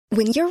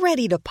When you're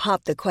ready to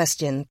pop the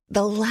question,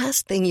 the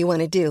last thing you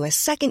want to do is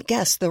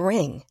second-guess the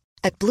ring.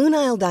 At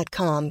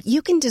BlueNile.com,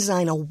 you can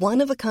design a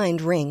one-of-a-kind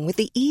ring with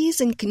the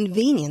ease and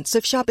convenience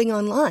of shopping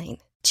online.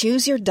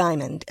 Choose your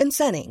diamond and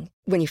setting.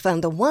 When you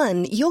find the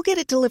one, you'll get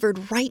it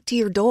delivered right to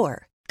your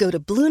door. Go to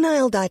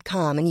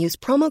BlueNile.com and use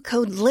promo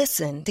code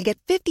LISTEN to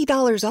get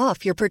 $50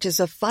 off your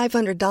purchase of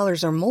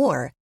 $500 or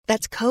more.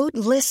 That's code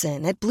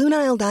LISTEN at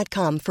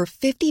BlueNile.com for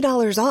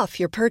 $50 off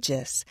your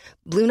purchase.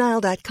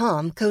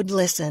 BlueNile.com, code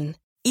LISTEN.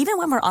 Even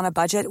when we're on a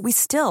budget, we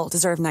still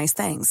deserve nice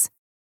things.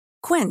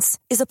 Quince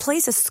is a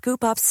place to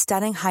scoop up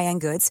stunning high-end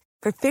goods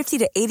for 50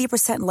 to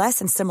 80% less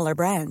than similar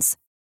brands.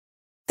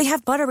 They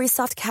have buttery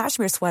soft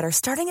cashmere sweaters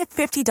starting at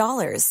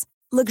 $50,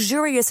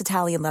 luxurious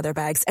Italian leather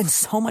bags, and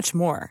so much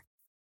more.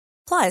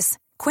 Plus,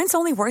 Quince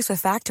only works with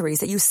factories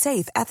that use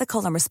safe,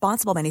 ethical, and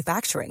responsible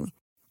manufacturing.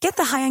 Get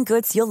the high-end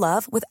goods you'll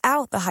love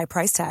without the high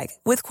price tag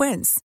with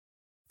Quince.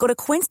 Go to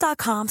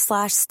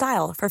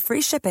quince.com/style for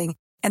free shipping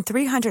and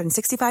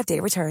 365-day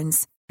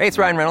returns. Hey, it's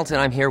Ryan Reynolds,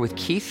 and I'm here with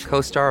Keith,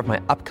 co-star of my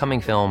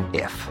upcoming film,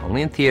 If,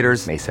 only in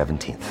theaters May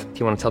 17th. Do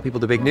you want to tell people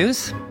the big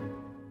news?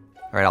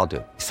 All right, I'll do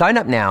it. Sign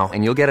up now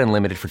and you'll get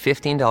unlimited for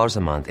 $15 a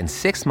month and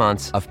 6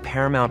 months of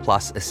Paramount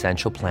Plus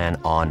Essential Plan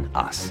on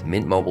us.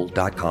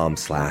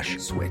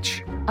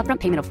 MintMobile.com/switch. Upfront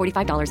payment of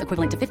 $45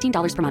 equivalent to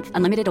 $15 per month.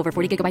 Unlimited over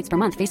 40 gigabytes per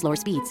month. Face lower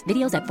speeds.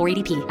 Videos at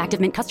 480p.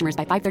 Active Mint customers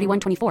by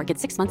 531.24 get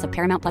 6 months of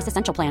Paramount Plus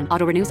Essential Plan.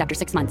 Auto renews after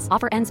 6 months.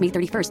 Offer ends May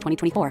 31st,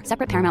 2024.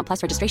 Separate Paramount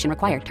Plus registration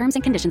required. Terms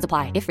and conditions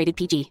apply if rated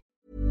PG.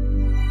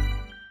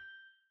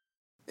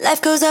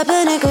 Life goes up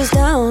and it goes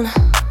down.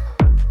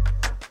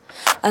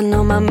 I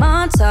know my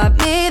mom taught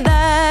me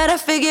that. I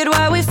figured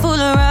why we fool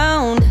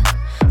around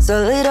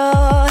so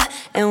little,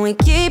 and we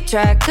keep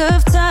track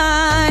of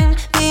time,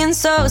 being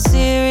so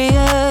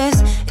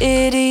serious,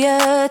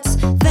 idiots,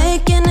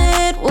 thinking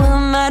it will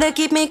matter,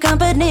 keep me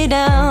company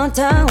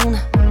downtown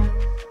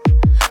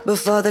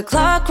before the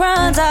clock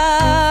runs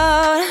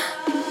out.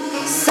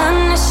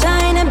 Sun is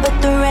shining but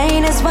the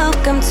rain is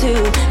welcome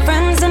too.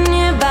 Friends are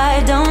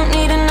nearby, don't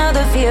need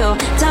another view.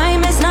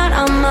 Time is not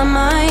on my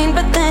mind,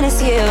 but then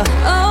it's you.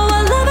 Oh,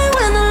 I love it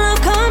when the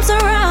love comes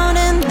around,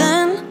 and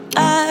then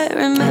I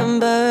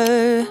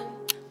remember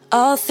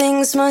all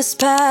things must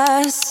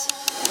pass.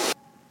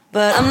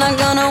 But I'm not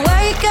gonna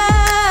wake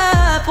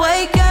up,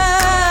 wake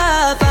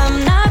up.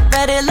 I'm not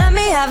ready, let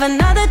me have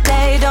another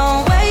day.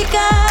 Don't wake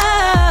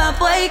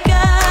up, wake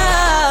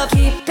up.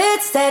 Keep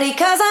it steady,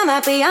 cause I'm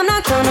happy, I'm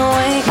not gonna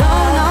wake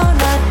up. No,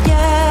 not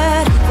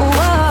yet,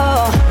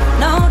 whoa.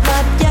 No,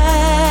 not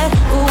yet,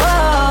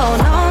 whoa.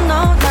 No,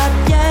 not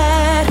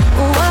yet,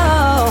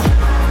 whoa.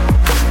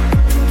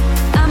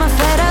 I'm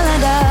afraid I'll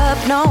end up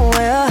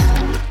nowhere.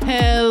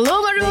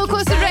 Hello, my roller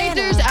coaster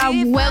riders,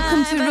 and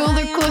welcome to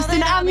Roller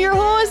Coasting. I'm your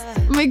host,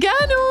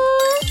 Megano,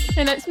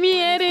 and it's me,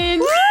 Erin.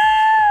 Woo!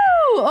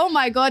 Oh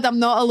my god, I'm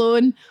not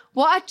alone.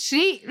 What a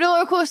treat,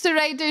 roller coaster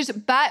riders,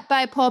 backed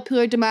by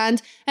popular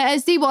demand. It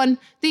is the one,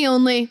 the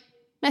only,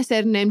 Miss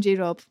Erin MJ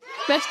Robb.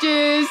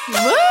 Besties.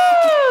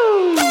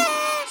 Woo!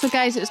 So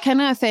guys, it was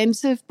kind of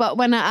offensive, but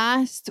when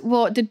I asked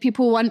what did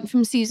people want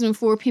from season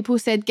 4, people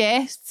said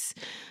guests.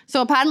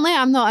 So apparently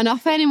I'm not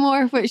enough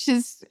anymore, which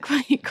is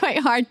quite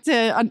hard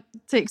to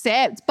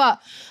accept.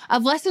 But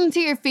I've listened to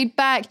your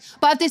feedback,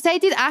 but I've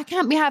decided I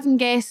can't be having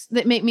guests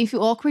that make me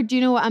feel awkward. Do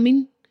you know what I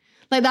mean?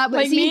 Like that.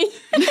 Like me?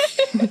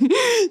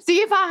 See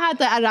if I had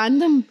like a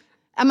random...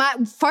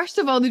 first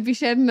of all, they'd be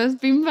sharing this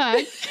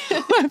beanbag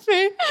with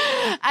me.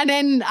 And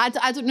then I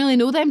don't really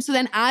know them. So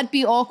then I'd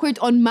be awkward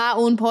on my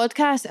own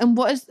podcast. And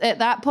what is at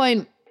that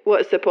point?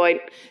 What's the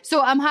point?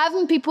 So I'm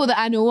having people that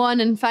I know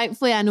on, and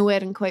thankfully I know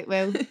Erin quite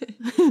well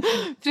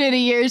through the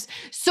years.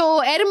 So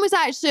Erin was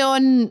actually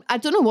on, I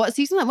don't know what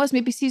season that was,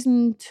 maybe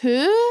season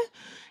 2.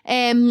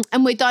 And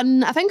we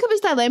done, I think it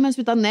was Dilemmas,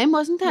 we done them,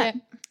 wasn't it?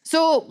 Yeah.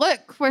 So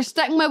look, we're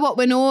sticking with what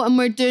we know and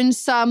we're doing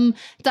some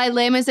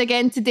dilemmas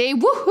again today.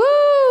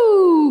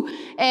 Woohoo!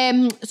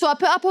 So I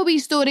put up a wee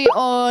story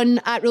on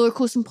at Roller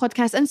Coasting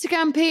Podcast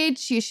Instagram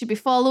page. You should be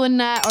following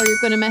that or you're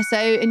going to miss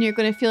out and you're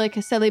going to feel like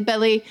a silly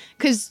Billy.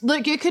 Because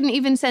look, you couldn't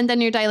even send in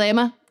your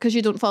dilemma because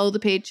you don't follow the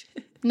page.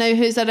 Now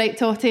who's a right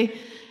totty?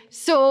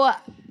 So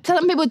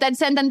some people did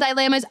send in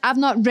dilemmas. I've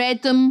not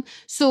read them.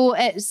 So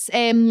it's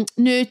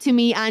new to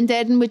me and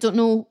Erin. We don't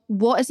know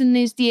what is in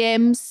these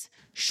DMs.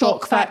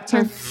 Shock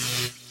factor.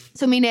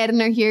 So me and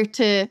Erin are here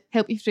to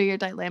help you through your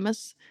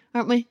dilemmas,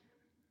 aren't we?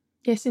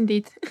 Yes,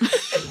 indeed.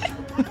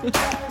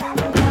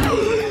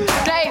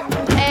 Right,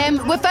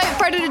 without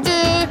further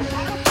ado,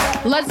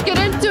 let's get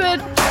into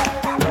it.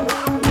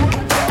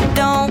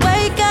 Don't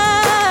wake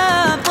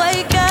up,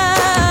 wake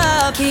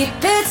up. Keep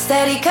it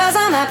steady, cause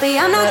I'm happy,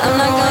 I'm not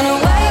gonna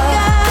wake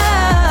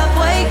up,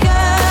 wake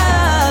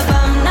up.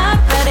 I'm not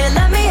ready,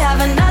 let me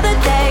have another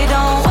day.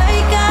 Don't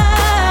wake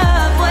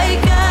up,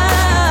 wake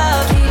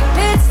up. Keep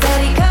it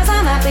steady, cause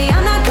I'm happy,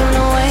 I'm not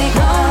gonna wake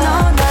up.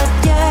 No,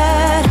 not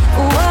yet,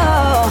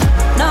 whoa.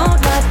 No,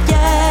 not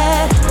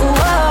yet,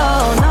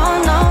 whoa. No,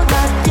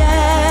 not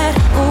yet,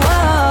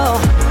 whoa.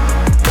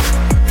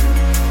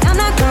 I'm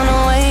not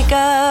gonna wake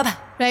up.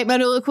 Right, my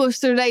roller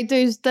rollercoaster ride,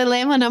 there's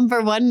dilemma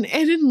number 1.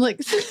 Erin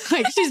looks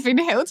like she's been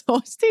held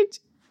hostage.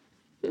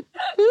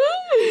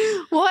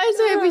 What is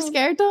it to be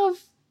scared of?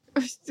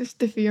 It's just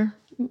the fear.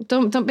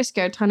 Don't be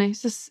scared, honey.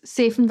 It's a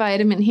safe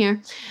environment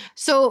here.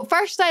 So,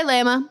 first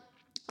dilemma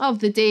of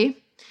the day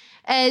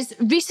is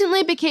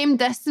recently became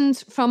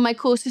distant from my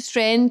closest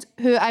friend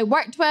who I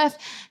worked with,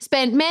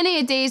 spent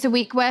many days a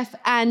week with,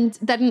 and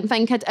didn't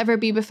think I'd ever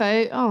be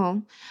without.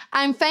 Oh,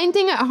 I'm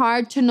finding it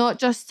hard to not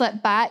just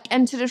slip back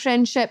into the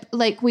friendship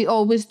like we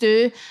always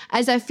do,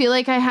 as I feel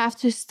like I have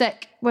to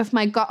stick with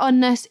my gut on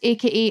this,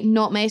 aka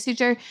not message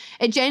her.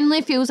 It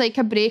genuinely feels like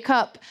a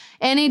breakup.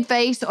 Any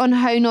advice on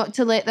how not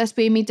to let this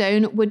weigh me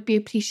down would be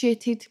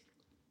appreciated.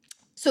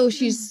 So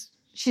she's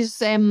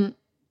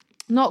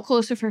not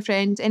close with her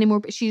friends anymore,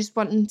 but she doesn't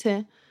want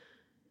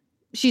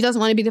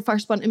to be the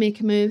first one to make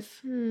a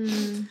move.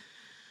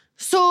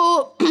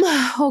 So,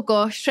 oh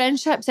gosh,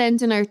 friendships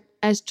ending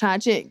is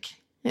tragic.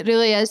 It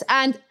really is.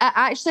 And it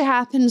actually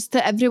happens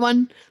to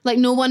everyone. Like,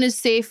 no one is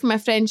safe from a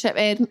friendship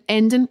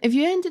ending. Have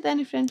you ended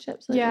any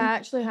friendships? Yeah, I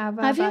actually have.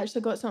 I've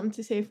actually got something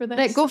to say for this.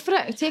 Right, go for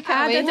it. Take it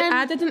away.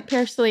 I didn't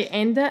personally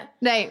end it.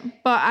 Right.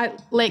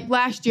 But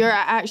last year,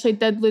 I actually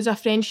did lose a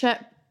friendship.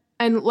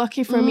 And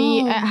lucky for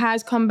me, it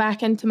has come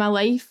back into my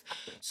life.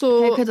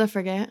 So how could I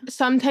forget?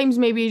 Sometimes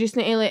maybe you just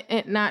need to let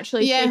it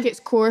naturally take its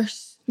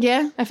course.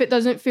 Yeah. If it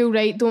doesn't feel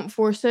right, don't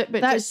force it.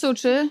 But that's so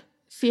true.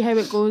 See how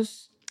it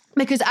goes.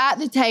 Because at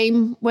the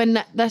time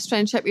when this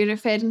friendship you're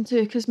referring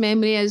to, because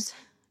memory is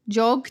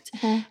jogged,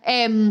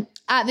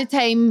 at the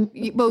time,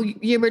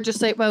 you were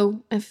just like, well,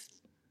 if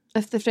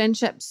the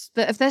friendships,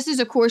 if this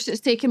is a course that's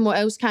taken, what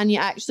else can you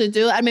actually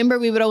do? I remember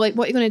we were all like,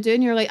 what are you going to do?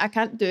 And you're like, I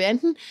can't do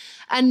anything.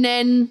 And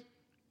then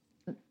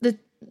the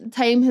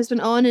time has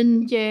been on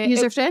and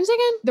you're friends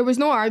again. There was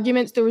no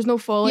arguments, there was no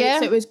fallouts.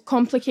 Yeah. It was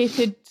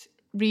complicated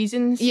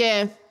reasons.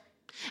 Yeah.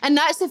 And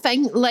that's the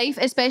thing, life,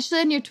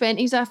 especially in your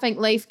 20s, I think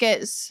life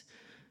gets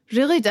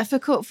really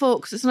difficult,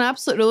 folks. It's an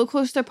absolute roller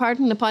coaster,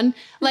 pardon the pun.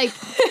 Like,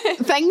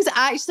 things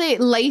actually,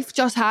 life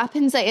just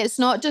happens. Like, it's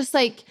not just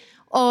like,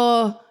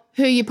 oh,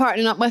 who you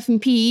partnering up with in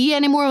PE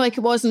anymore, like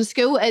it was in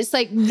school. It's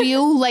like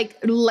real,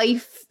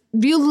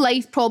 real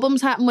life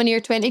problems happen when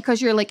you're 20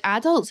 because you're like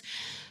adults.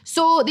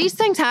 So these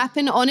things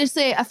happen.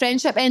 Honestly, a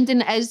friendship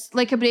ending is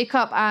like a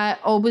breakup. I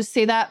always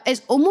say that.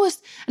 It's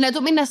almost, and I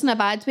don't mean this in a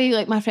bad way,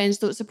 like my friends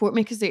don't support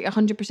me because they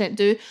 100%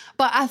 do,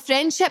 but a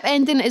friendship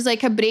ending is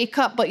like a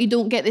breakup, but you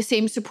don't get the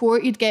same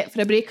support you'd get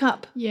for a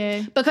breakup.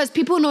 Yeah. Because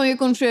people know you're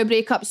going through a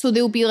breakup, so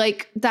they'll be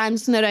like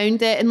dancing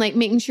around it and like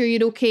making sure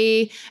you're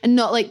okay and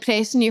not like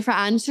pressing you for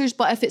answers.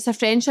 But if it's a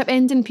friendship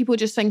ending, people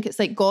just think it's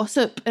like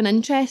gossip and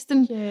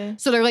interesting. Yeah.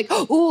 So they're like,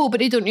 oh,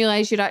 but they don't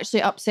realise you're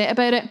actually upset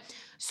about it.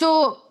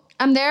 So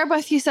I'm there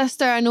with you,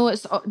 sister. I know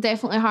it's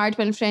definitely hard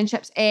when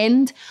friendships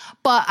end,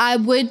 but I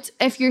would,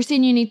 if you're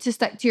saying you need to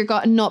stick to your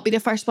gut and not be the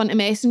first one to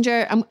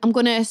messenger, I'm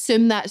going to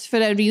assume that's for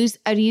a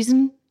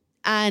reason,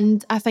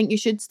 and I think you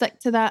should stick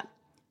to that.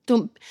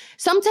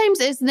 Sometimes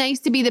it's nice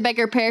to be the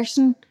bigger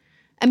person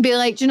and be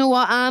like, do you know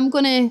what? I'm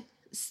going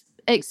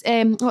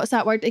to, what's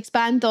that word?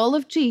 Expand the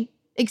olive tree.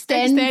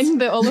 Extend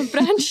the olive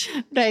branch.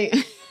 Right.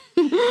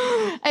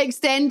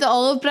 Extend the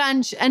olive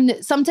branch. And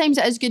sometimes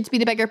it is good to be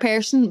the bigger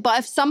person, but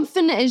if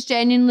something is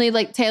genuinely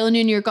like telling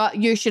you in your gut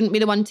you shouldn't be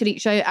the one to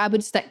reach out, I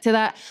would stick to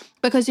that,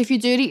 because if you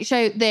do reach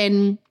out,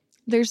 then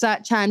there's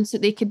that chance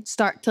that they could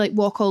start to like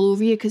walk all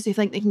over you because they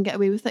think they can get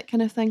away with it,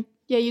 kind of thing.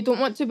 Yeah, you don't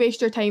want to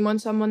waste your time on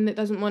someone that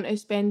doesn't want to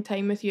spend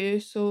time with you.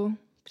 So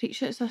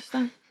preach it,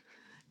 sister.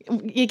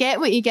 You get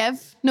what you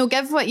give. No,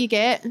 give what you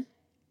get.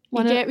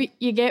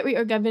 You get what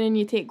you're given and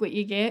you take what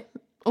you get.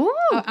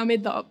 Oh, I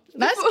made that up.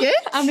 That's good.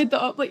 I made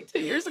that up like 2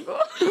 years ago.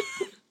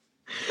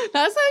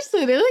 That's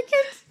actually really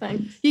good.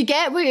 Thanks. You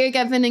get what you're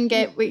given and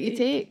get what you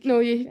take. No,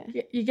 you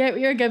get what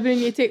you're given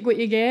and you take what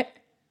you get.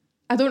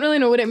 I don't really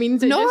know what it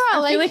means. I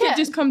feel like it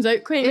just comes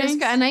out quite nice. It's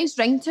got a nice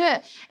ring to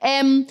it.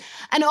 And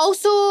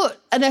also,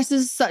 this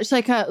is such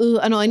like a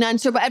annoying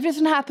answer, but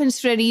everything happens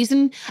for a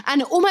reason.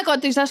 And oh my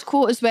God, there's this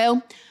quote as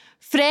well.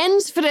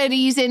 Friends for a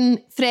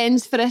reason,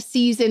 friends for a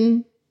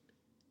season,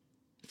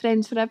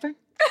 friends forever.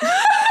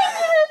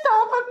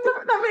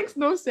 That makes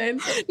no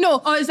sense.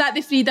 No. Oh, is that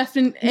the three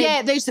different...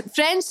 Yeah, there's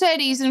friends for a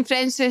reason,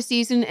 friends for a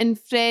season, and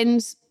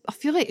friends... I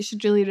feel like it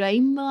should really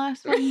rhyme, the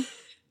last one.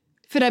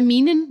 For a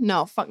meaning?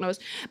 No, fuck knows.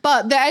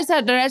 But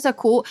there is a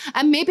quote,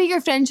 and maybe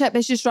your friendship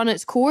has just run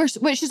its course,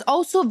 which is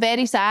also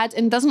very sad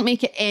and doesn't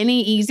make it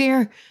any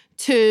easier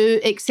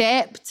to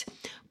accept.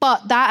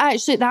 But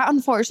that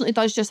unfortunately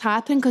does just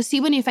happen, because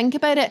see, when you think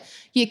about it,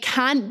 you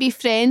can't be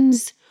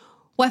friends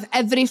with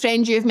every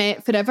friend you've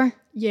met forever.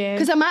 Yeah.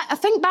 Because I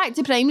think back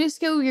to primary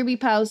school, your wee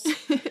pals.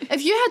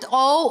 If you had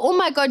oh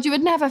my God, you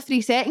wouldn't have a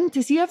free second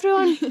to see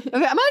everyone. Imagine you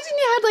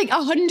had like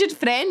 100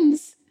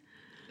 friends.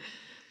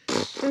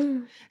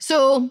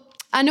 So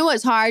I know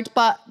it's hard,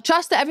 but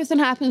trust that everything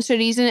happens for a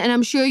reason. And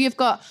I'm sure you've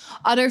got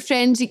other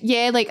friends.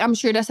 Yeah, like I'm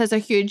sure this is a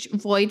huge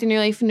void in your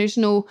life and there's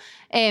no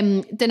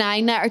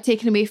denying that or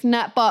taking away from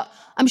that. But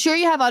I'm sure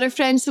you have other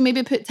friends, so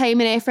maybe put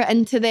time and effort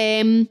into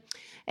them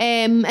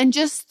and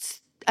just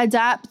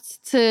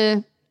adapt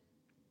to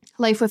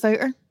life without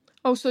her.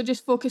 Also,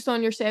 just focus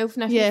on yourself,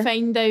 and if you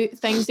find out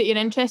things that you're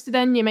interested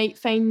in, you might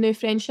find new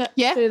friendships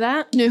through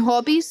that. New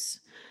hobbies.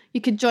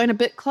 You could join a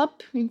book club.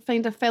 You can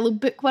find a fellow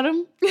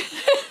bookworm.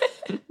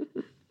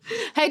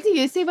 How do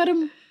you say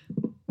worm?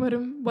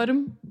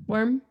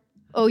 Worm.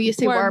 Oh, you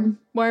say worm.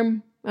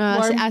 Worm.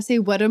 I say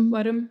worm.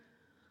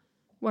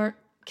 Worm.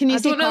 Can you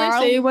say Carl? I don't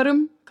really say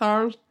worm.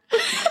 Carl.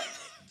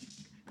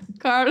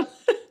 Carl.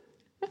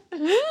 Like,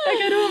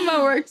 I know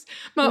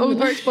my old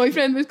works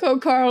boyfriend was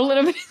called Carl,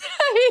 and I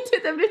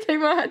hated every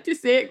time I had to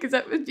say it because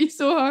it would be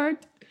so hard.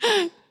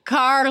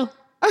 Carl.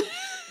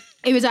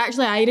 He was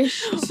actually Irish,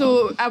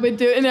 so I would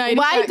do it in an Irish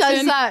accent.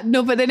 Does that?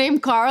 No, but the name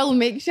Carl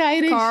makes you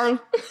Irish.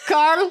 Carl.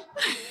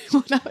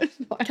 Well, that was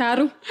fun.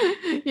 Carol.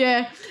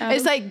 Yeah. Carol.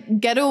 It's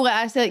like ghetto.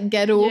 I say like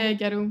ghetto. Yeah,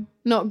 ghetto.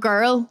 Not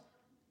girl.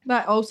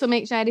 That also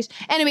makes you Irish.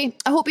 Anyway,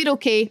 I hope you're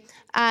okay.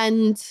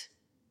 And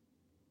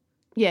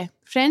yeah,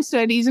 friends for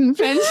a reason,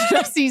 friends for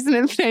a season,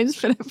 and friends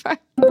forever.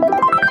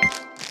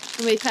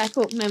 Let me crack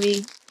open a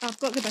wee. I've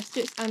got the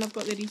biscuits and I've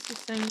got the Reese's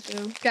thing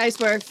too. Guys,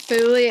 we're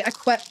fully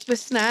equipped with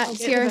snacks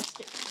here.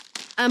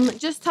 I'm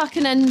just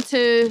tucking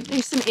into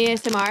some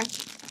ASMR.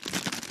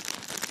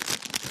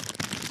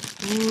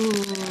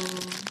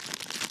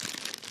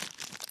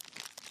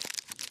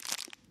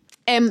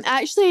 I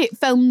actually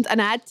filmed an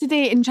ad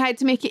today and tried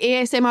to make it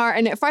ASMR,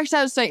 and at first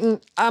I was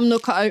thinking, I'm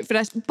not cut out for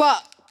this,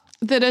 but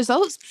the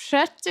results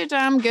pretty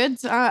damn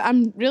good.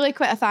 I'm really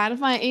quite a fan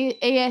of my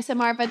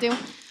ASMR video.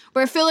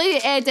 We're fully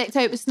decked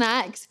out with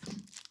snacks.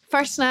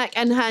 First snack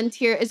in hand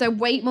here is a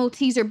white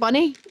Malteser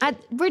bunny.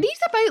 Were these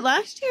about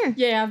last year?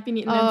 Yeah, I've been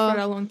eating them for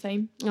a long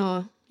time.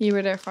 Oh, you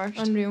were there first.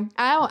 Unreal.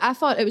 I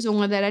thought it was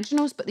one of the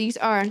originals, but these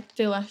are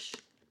delish.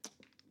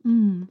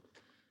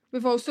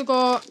 We've also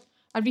got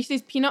a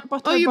Reese's peanut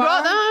butter bar. Oh, you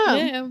brought that?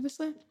 Yeah,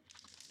 obviously.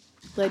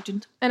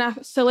 Legend. And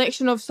a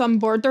selection of some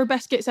border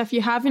biscuits if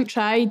you haven't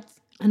tried.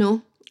 I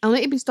know. I'll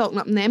need to be stocking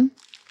up on them.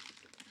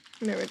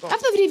 There we go.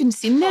 I've never even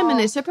seen them in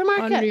the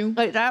supermarket. Unreal.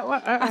 Like that.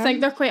 I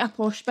think they're quite a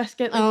posh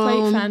biscuit. They're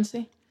quite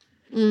fancy.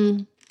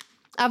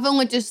 I've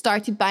only just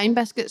started buying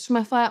biscuits for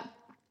my flat.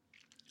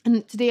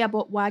 And today I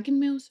bought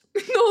wagon meals.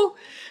 No.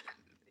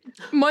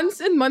 Months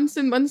and months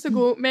and months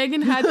ago,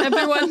 Megan had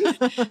everyone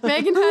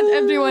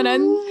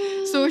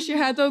in. So she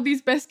had all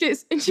these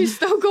biscuits and she's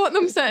still got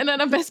them sitting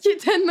in a biscuit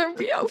tin. They're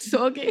real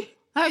soggy.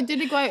 How did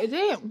they go out of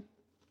date?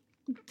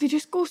 They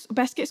just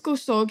biscuits go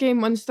soggy,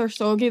 and once they're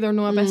soggy, they're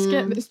not a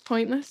biscuit. It's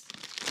pointless.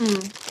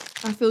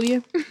 I feel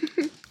you.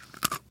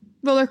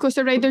 Roller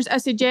coaster riders, I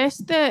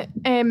suggest that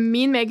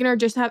me and Megan are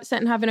just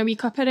sitting having a wee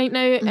cuppa right now,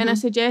 and I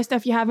suggest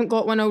if you haven't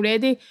got one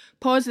already,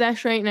 pause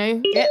this right now.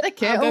 Get the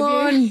kettle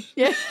on.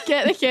 Yeah,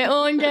 get the kettle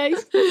on,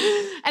 guys.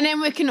 And then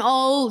we can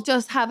all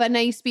just have a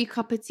nice wee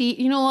cup of tea.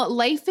 You know what?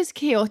 Life is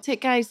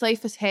chaotic, guys.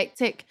 Life is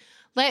hectic.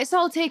 Let's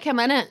all take a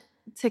minute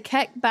to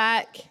kick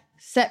back,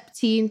 sip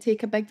tea, and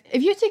take a big...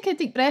 Have you taken a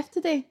deep breath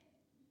today?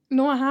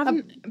 No, I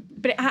haven't.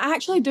 But I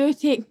actually do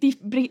take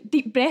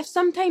deep breaths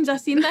sometimes. I've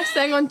seen this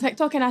thing on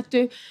TikTok, and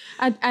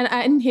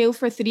I inhale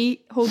for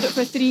 3, hold it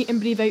for 3, and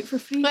breathe out for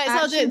 3.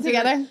 Let's all do it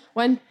together.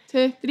 1,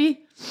 2, 3.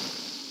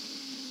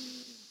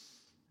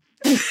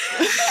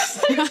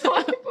 I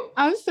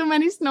have so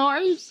many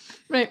snores.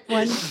 Right,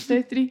 1,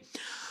 2, 3.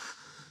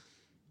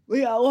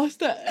 Wait, I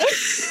lost it.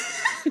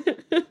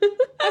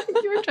 I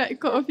think you were trying to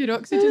cut off your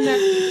oxygen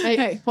there. Right,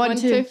 okay, 1,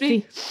 2,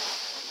 3.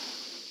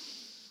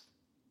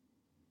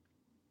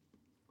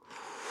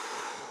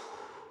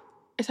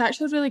 It's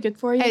actually really good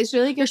for you. It's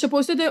really good. You're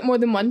supposed to do it more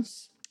than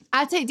once.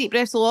 I take deep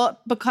breaths a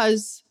lot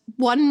because,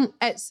 one,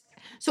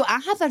 so I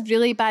have a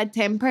really bad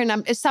temper, and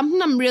it's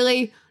something I'm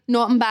really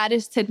not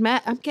embarrassed to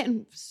admit. I'm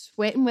getting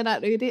sweating with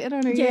that radiator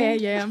on again.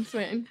 Yeah, I'm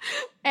sweating.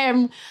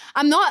 I'm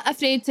not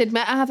afraid to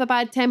admit I have a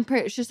bad temper.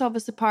 It's just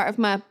obviously part of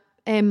my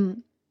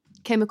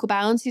chemical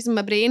balances in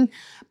my brain.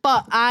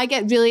 But I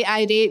get really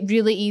irate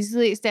really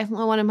easily. It's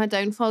definitely one of my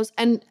downfalls.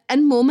 And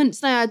in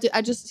moments now,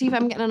 I just see if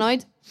I'm getting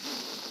annoyed.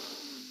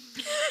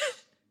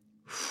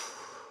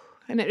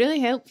 And it really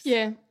helps.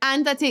 Yeah.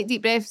 And I take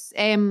deep breaths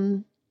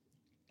and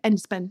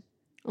spin.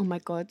 Oh my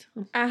God.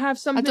 I have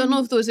something... I don't know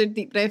if those are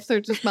deep breaths or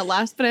just my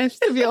last breaths,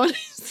 to be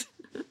honest.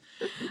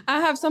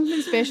 I have something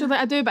special that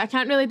I do, but I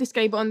can't really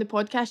describe it on the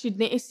podcast. You'd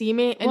need to see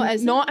me. And what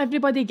is not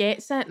everybody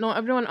gets it. Not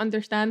everyone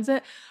understands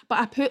it. But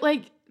I put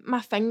like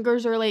my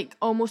fingers or like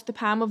almost the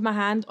palm of my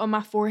hand on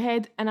my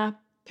forehead, and I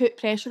put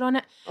pressure on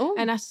it. Oh.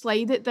 And I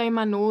slide it down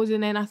my nose,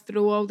 and then I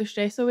throw all the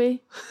stress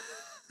away.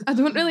 I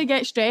don't really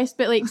get stressed,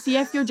 but like, see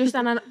if you're just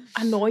in an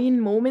annoying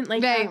moment,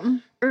 like,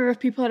 or if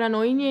people are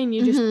annoying you and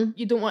you just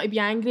you don't want to be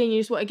angry and you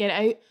just want to get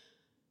it out,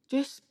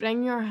 just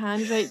bring your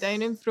hand right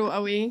down and throw it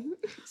away.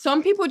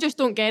 Some people just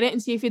don't get it,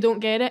 and see if you don't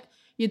get it,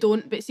 you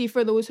don't. But see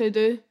for those who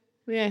do,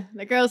 yeah,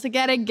 the girls who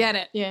get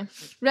it. Yeah,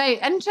 right.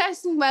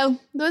 Interesting. Well,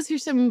 those are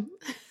some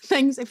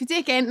things. If you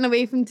take anything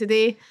away from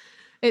today,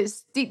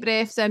 it's deep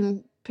breaths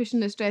and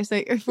pushing the stress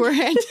out your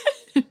forehead.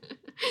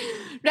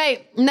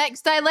 Right,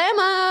 next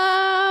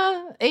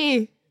dilemma.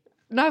 Hey,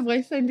 My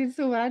voice sounded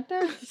so bad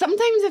there.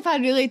 Sometimes if I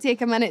really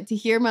take a minute to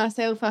hear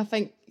myself, I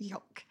think,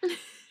 yuck.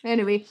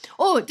 Anyway.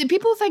 Oh, do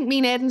people think me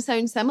and Erin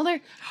sound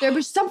similar? There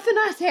was something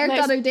I heard the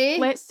other day.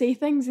 Let's say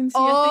things and see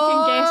if they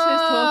can guess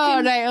who's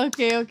talking. Right,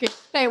 okay.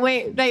 Right,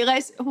 wait, right,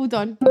 let's, hold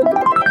on.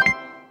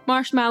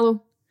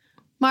 Marshmallow.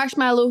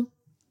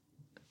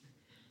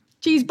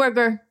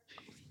 Cheeseburger.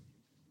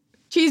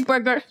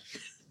 Cheeseburger.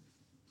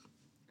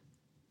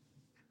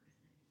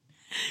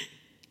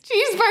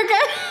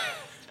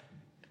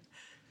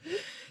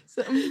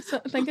 I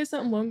think it's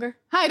something longer.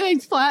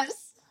 High-rise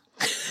flats.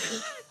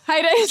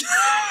 High-rise.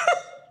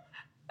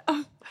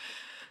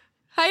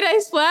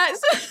 High-rise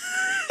flats.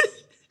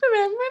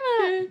 Remember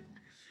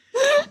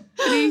that?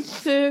 3,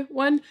 2,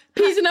 1.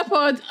 Peas in a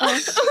pod.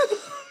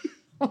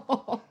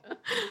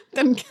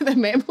 Didn't get the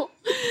memo.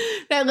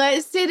 Right,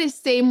 let's say the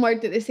same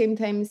word at the same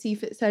time and see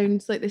if it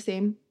sounds like the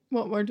same.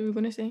 What word are we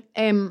going to say?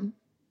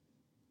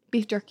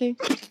 Beef jerky.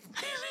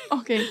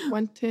 Okay,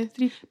 1, 2,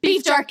 3.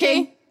 Beef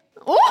jerky.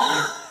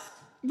 Oh!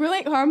 We're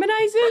like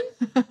harmonising.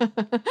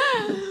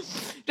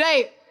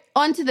 Right,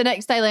 on to the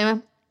next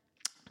dilemma.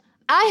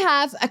 I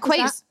have a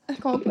quite... A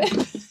cobweb.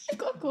 You've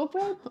got a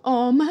cobweb.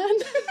 Oh, man.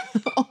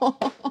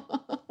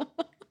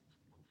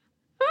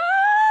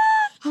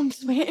 I'm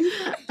sweating.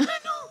 I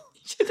know.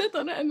 Should have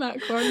done it in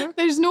that corner.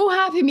 There's no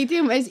happy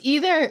medium. It's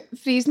either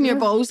freezing your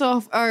balls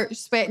off or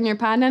sweating your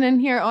pan in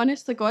here,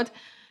 honestly, God.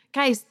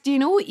 Guys, do you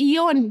know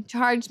Eon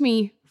charged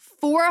me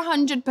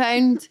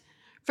 £400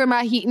 for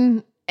my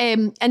heating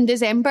in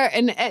December?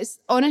 And it's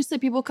honestly,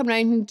 people come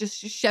around and just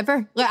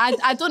shiver. Like,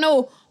 I don't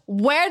know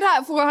where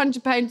that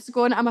 £400 is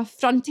going. I'm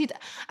affronted.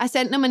 I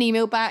sent them an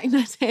email back and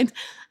I said,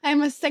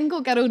 I'm a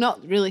single girl,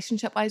 not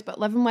relationship-wise, but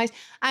living-wise.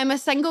 I'm a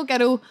single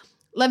girl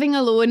living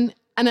alone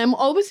and I'm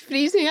always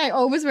freezing. I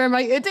always wear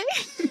my hoodie.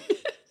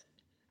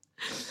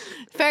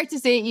 Fair to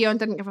say, Eon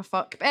didn't give a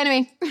fuck. But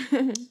anyway,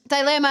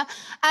 dilemma.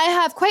 I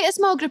have quite a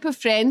small group of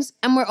friends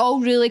and we're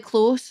all really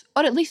close,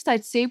 or at least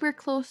I'd say we're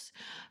close.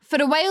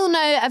 For a while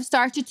now, I've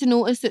started to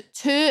notice that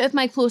 2 of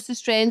my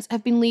closest friends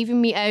have been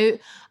leaving me out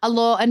a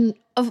lot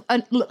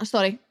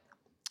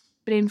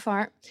brain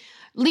fart.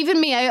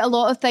 Leaving me out a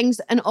lot of things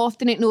and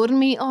often ignoring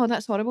me. Oh,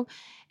 that's horrible.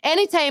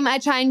 Anytime I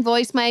try and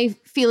voice my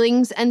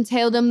feelings and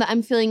tell them that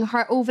I'm feeling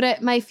hurt over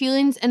it, my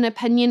feelings and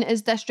opinion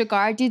is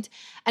disregarded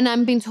and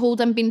I'm being told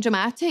I'm being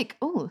dramatic.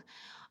 Oh,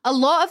 a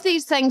lot of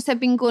things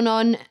have been going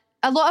on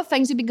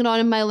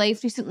in my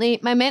life recently.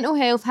 My mental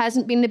health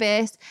hasn't been the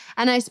best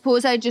and I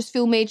suppose I just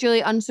feel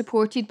majorly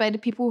unsupported by the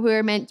people who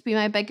are meant to be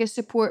my biggest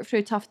support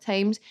through tough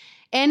times.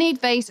 Any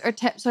advice or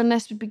tips on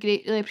this would be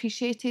greatly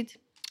appreciated.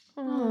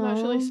 Oh,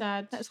 that's really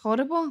sad. That's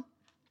horrible.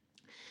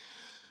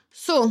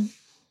 So,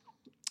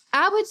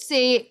 I would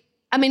say,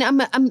 I mean,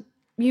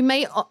 you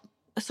might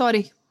have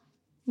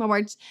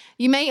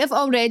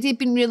already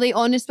been really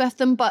honest with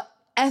them, but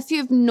if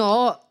you've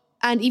not,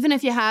 and even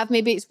if you have,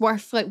 maybe it's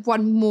worth like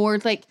one more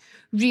like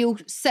real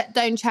sit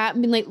down chat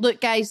and being like,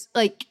 look guys,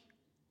 like,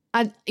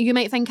 you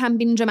might think I'm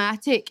being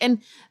dramatic.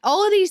 And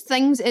all of these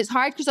things, it's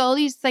hard because all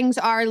these things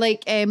are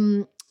like,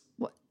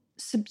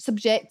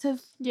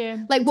 subjective.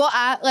 Yeah.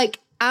 Like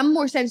I'm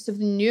more sensitive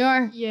than you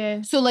are.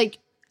 Yeah. So like,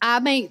 I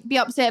might be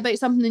upset about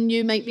something and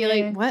you might be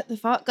like, what the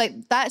fuck?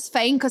 Like, that's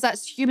fine because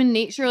that's human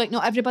nature. Like,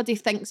 not everybody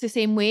thinks the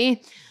same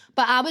way.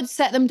 But I would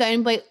sit them down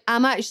and be like,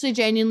 I'm actually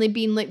genuinely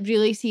being like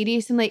really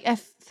serious. And like, if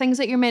things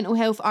like your mental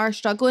health are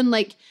struggling,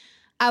 like,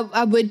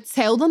 I would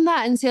tell them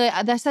that and say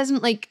like, this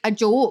isn't like a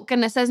joke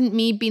and this isn't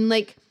me being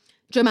like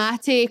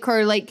dramatic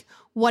or like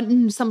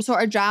wanting some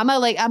sort of drama.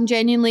 Like, I'm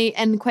genuinely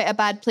in quite a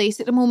bad place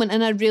at the moment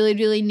and I really,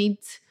 really need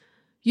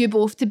you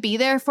both to be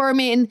there for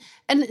me.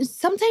 And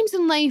sometimes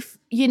in life,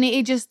 you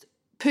need to just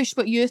push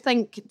what you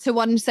think to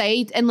one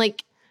side and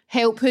like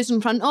help who's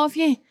in front of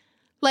you.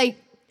 Like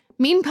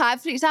me and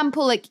Pat, for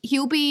example, like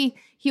he'll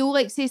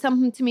like say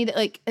something to me that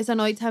like has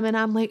annoyed him and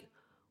I'm like,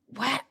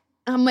 what?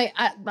 I'm like,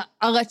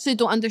 I literally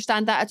don't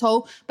understand that at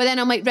all. But then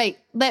I'm like, right,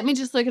 let me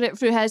just look at it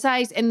through his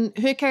eyes and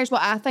who cares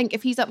what I think?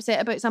 If he's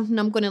upset about something,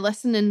 I'm going to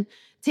listen and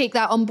take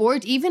that on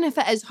board. Even if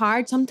it is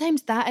hard,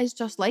 sometimes that is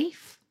just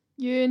life.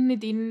 You and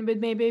Nadine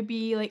would maybe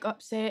be like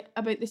upset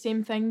about the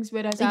same things,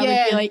 whereas I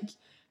would be like,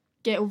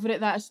 get over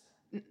it. That's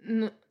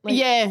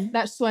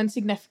that's so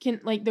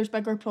insignificant. Like, there's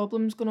bigger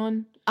problems going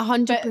on.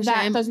 100%.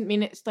 That doesn't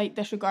mean it's like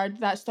disregard.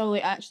 That still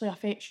like actually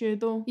affects you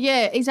though.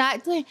 Yeah,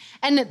 exactly.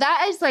 And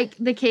that is like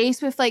the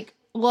case with like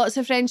lots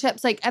of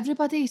friendships. Like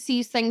everybody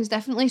sees things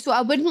differently. So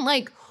I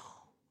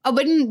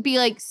wouldn't be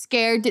like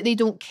scared that they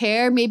don't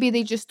care. Maybe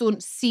they just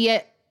don't see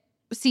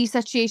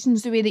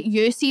situations the way that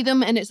you see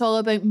them, and it's all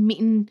about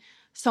meeting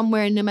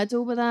somewhere in the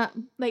middle with that.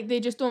 Like,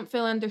 they just don't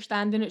fully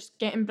understand and it's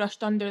getting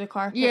brushed under the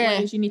carpet. Yeah.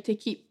 Whereas you need to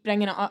keep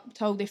bringing it up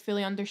till they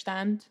fully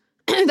understand.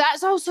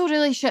 That's also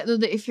really shit though,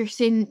 that if you're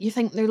saying you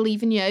think they're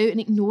leaving you out and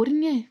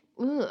ignoring you.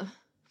 Ugh.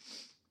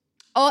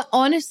 Oh,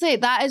 honestly,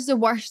 that is the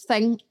worst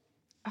thing.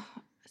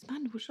 Is my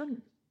nose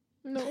running?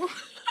 No.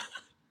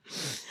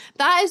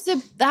 That is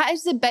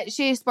the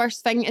bitchiest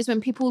worst thing is when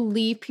people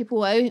leave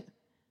people out.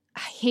 I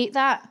hate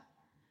that.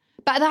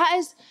 But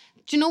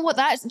Do you know what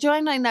that's? Do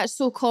you know that's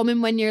so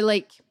common when you're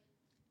like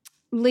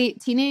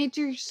late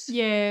teenagers?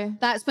 Yeah.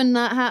 That's when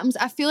that happens.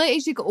 I feel like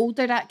as you get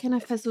older, that kind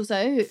of fizzles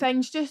out.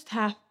 Things just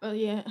happen.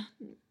 Yeah.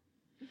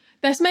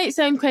 This might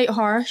sound quite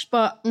harsh,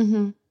 but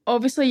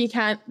obviously you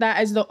can't.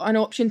 That is an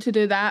option to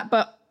do that.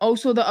 But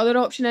also the other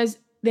option is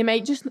they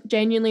might just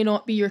genuinely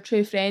not be your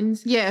true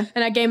friends. Yeah.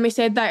 And again, we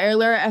said that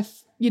earlier.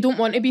 If you don't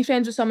want to be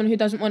friends with someone who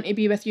doesn't want to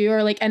be with you,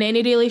 or like in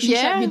any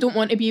relationship, you don't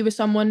want to be with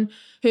someone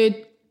who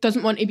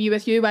doesn't want to be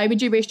with you, why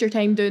would you waste your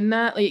time doing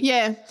that? Like,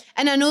 yeah.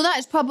 And I know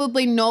that's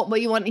probably not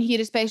what you want to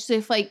hear, especially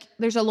if like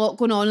there's a lot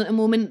going on at the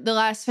moment. The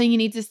last thing you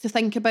need is to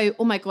think about,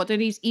 oh my God, are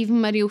these even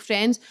my real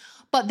friends?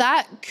 But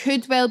that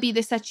could well be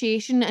the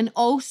situation. And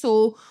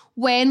also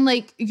when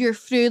like you're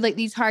through like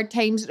these hard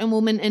times at the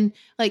moment and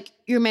like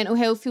your mental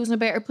health feels in a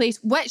better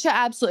place, which it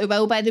absolutely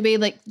will, by the way,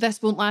 like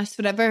this won't last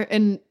forever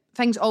and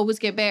things always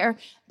get better.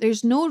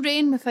 There's no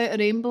rain without a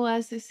rainbow,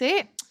 as they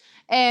say.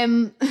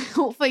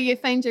 Hopefully you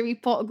find your wee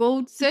pot of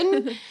gold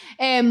soon.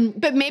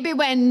 But maybe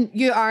when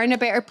you are in a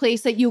better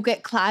place, like you'll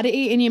get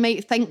clarity and you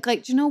might think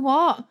like, do you know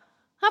what?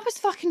 That was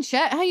fucking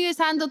shit how you just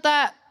handled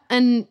that.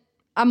 And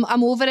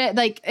I'm over it.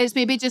 Like it's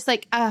maybe just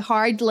like a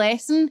hard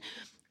lesson.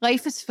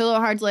 Life is full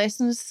of hard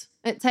lessons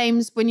at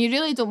times when you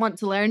really don't want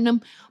to learn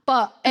them.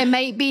 But it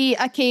might be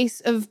a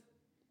case of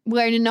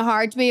learning the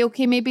hard way.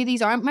 Okay, maybe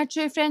these aren't my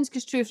true friends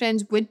because true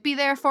friends would be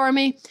there for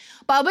me.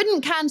 But I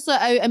wouldn't cancel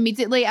it out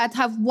immediately. I'd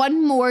have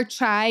one more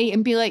try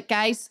and be like,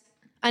 guys,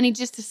 I need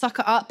just to suck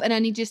it up and I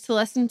need just to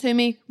listen to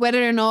me.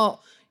 Whether or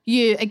not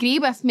you agree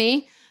with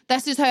me,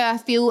 this is how I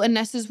feel and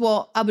this is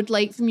what I would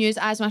like from you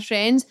as my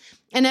friends.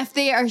 And if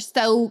they are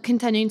still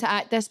continuing to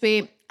act this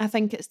way, I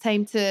think it's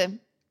time to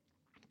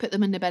put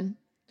them in the bin.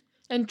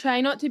 And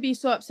try not to be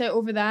so upset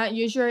over that.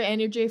 Use your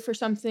energy for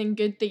something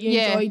good that you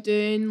enjoy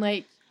doing.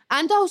 Like,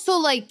 and also,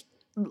 like,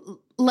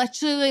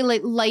 literally,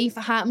 like, life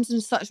happens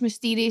in such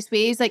mysterious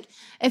ways. Like,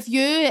 if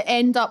you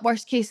end up,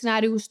 worst case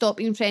scenario, stop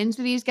being friends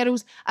with these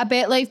girls, I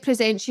bet life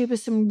presents you with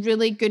some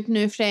really good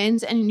new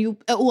friends and it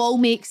will all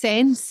make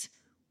sense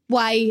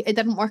why it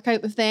didn't work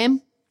out with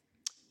them,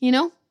 you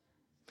know?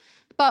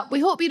 But we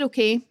hope you're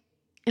okay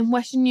and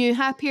wishing you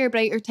happier,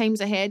 brighter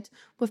times ahead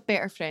with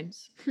better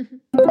friends.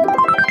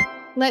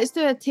 Let's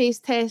do a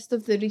taste test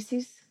of the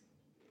Reese's.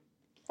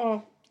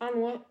 Oh, I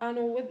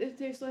know what it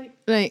tastes like.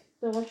 Right.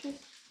 Delicious.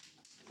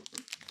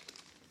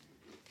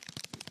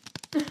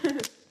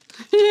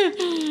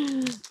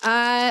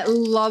 I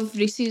love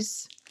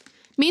Reese's.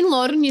 Me and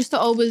Lauren used to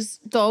always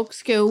dog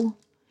school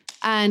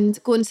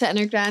and go and sit in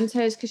her grand's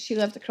house because she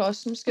lived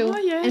across from school. Oh,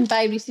 yeah. And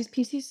buy Reese's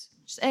Pieces.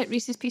 Just ate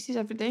Reese's Pieces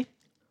every day.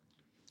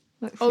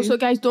 Also,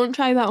 guys, don't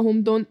try that at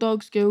home. Don't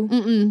dog school.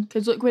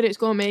 Because look where it's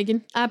gone,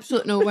 Megan.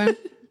 Absolute nowhere.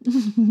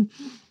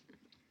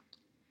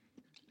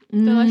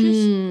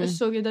 Delicious. It's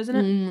so good, isn't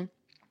it?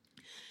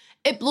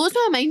 It blows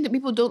my mind that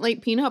people don't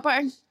like peanut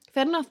butter.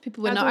 Fair enough,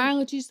 people with nut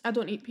allergies. I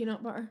don't eat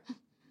peanut butter.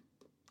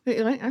 But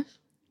you like this?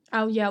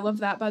 Oh yeah, I love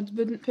that, but I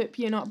wouldn't put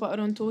peanut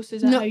butter on toast.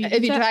 Is that No, how you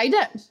have you tried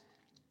it?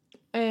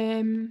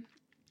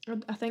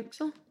 I think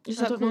so.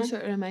 Just I don't know. closer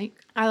to the mic.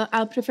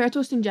 I'll prefer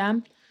toast and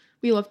jam.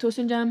 We love toast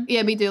and jam.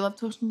 Yeah, we do love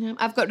toast and jam.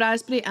 I've got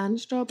raspberry and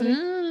strawberry.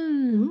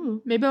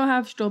 Maybe I'll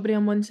have strawberry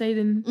on one side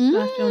and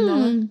raspberry on the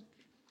other.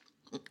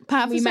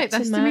 Pat was like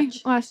this to me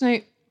last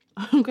night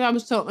because I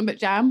was talking about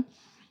jam,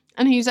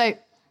 and he's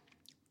like,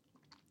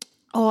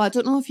 "Oh, I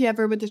don't know if you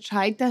ever would have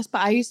tried this,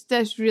 but I used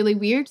this really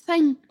weird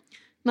thing."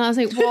 And I was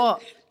like,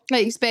 "What?"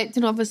 Like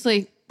expecting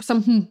obviously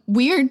something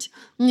weird,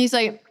 and he's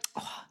like,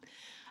 "Oh,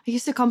 I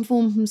used to come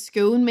home from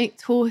school and make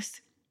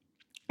toast,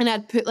 and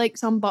I'd put like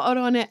some butter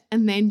on it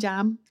and then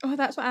jam." Oh,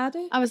 that's what I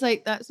do. I was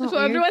like, "That's not That's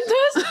what weird." everyone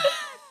does.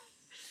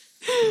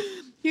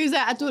 He was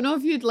like, "I don't know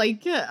if you'd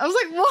like it." I was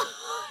like, "What?"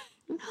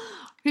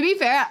 To be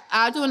fair,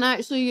 I don't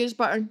actually use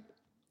butter.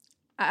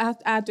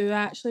 I do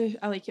actually.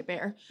 I like it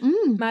better.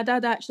 My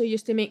dad actually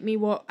used to make me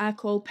what I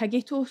call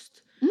piggy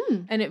toast.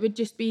 And it would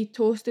just be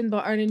toast and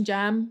butter and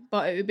jam,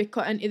 but it would be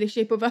cut into the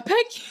shape of a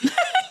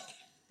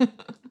pig.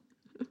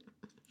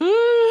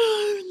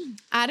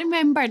 I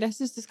remember, this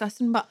is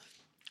disgusting, but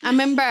I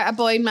remember a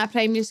boy in my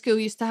primary school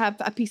used to have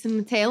a piece of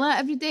Nutella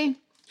every day.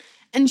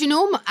 And you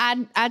know,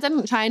 I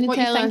didn't try Nutella. What,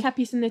 you think a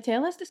piece of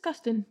Nutella is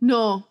disgusting?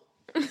 No.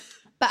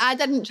 But I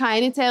didn't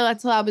try Nutella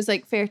until I was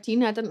like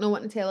 13. I didn't know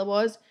what Nutella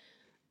was.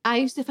 I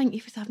used to think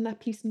he was having a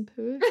piece and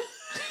poo.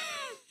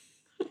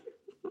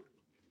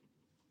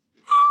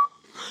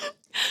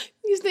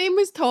 His name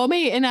was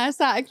Tommy, and I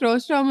sat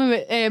across from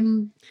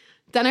him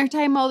at dinner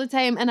time all the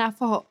time, and I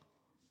thought,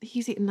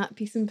 he's eating that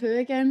piece and poo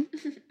again.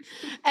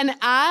 And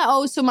I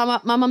also,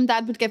 my mum and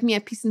dad would give me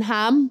a piece and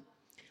ham,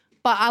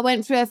 but I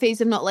went through a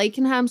phase of not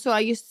liking ham, so I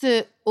used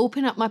to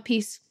open up my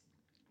piece,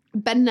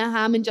 bin the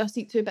ham, and just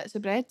eat 2 bits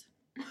of bread.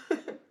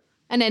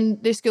 And then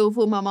the school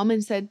phoned my mum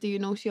and said, "Do you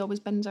know she always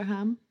bins her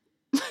ham?"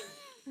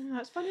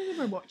 That's funny, they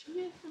were watching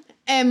you.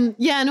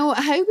 Yeah, I know.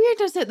 How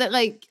weird is it that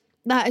like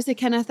that is the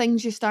kind of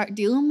things you start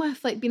dealing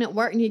with, like being at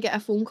work and you get a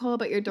phone call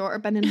about your daughter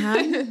binning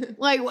ham?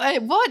 Like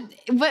what?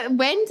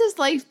 When does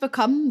life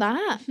become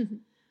that?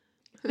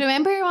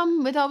 Remember your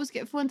mum would always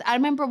get phoned? I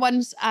remember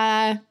once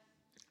I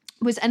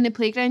was in the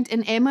playground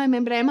and Emma,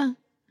 remember Emma?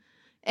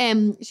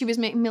 She was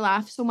making me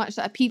laugh so much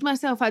that I peed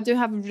myself. I do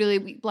have a really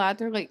weak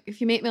bladder. Like, if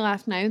you make me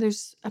laugh now,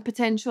 there's a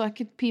potential I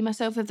could pee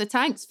myself if the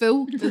tank's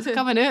full. It's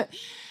coming out.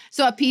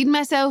 So I peed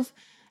myself.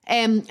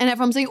 And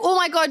everyone's like, oh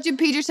my God, you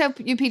peed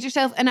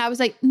yourself. And I was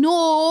like,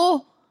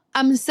 no,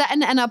 I'm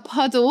sitting in a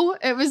puddle.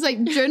 It was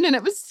like June and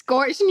it was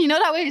scorching. You know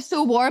that way it's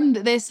so warm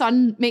that the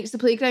sun makes the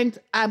playground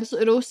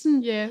absolutely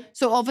roasting? Yeah.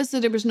 So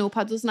obviously there was no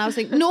puddles. And I was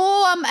like,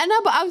 no, I'm in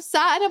but I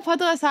sat in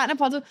a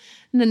puddle.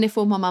 And then they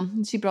phoned my mum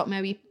and she brought me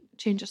a wee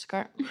change of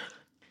skirt.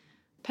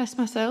 Pissed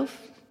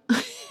myself.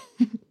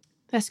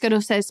 This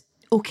girl says,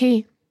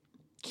 okay,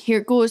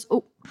 here goes.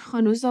 Oh, my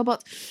nose is all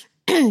but.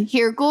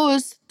 Here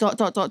goes, ...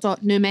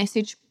 new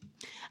message.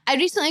 I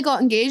recently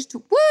got engaged.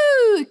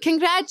 Woo!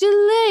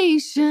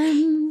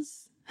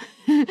 Congratulations.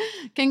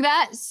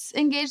 Congrats,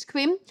 engaged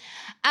queen.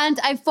 And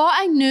I thought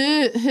I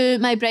knew who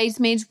my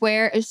bridesmaids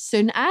were as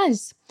soon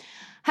as.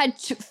 Had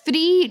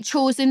 3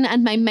 chosen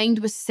and my mind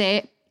was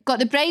set. Got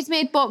the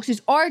bridesmaid boxes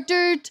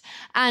ordered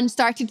and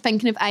started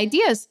thinking of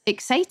ideas.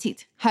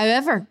 Excited.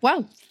 However,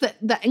 wow,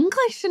 the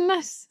English in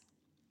this.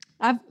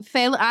 I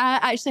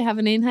actually have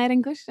an A in higher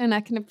English and I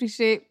can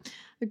appreciate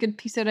a good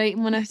piece of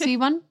writing when I see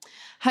one.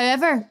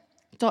 However, ...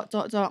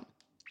 Our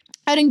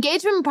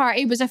engagement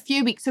party was a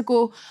few weeks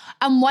ago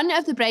and one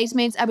of the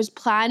bridesmaids I was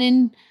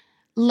planning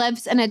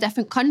lives in a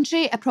different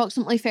country,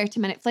 approximately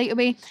 30-minute flight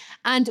away,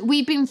 and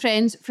we've been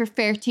friends for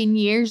 13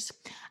 years.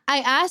 I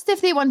asked if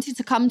they wanted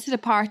to come to the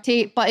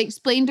party, but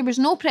explained there was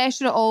no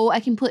pressure at all. I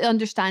completely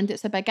understand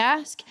it's a big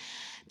ask.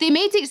 They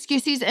made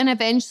excuses and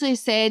eventually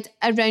said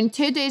around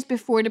 2 days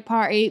before the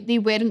party they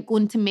weren't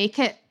going to make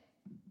it,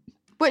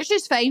 which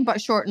is fine,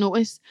 but short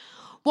notice.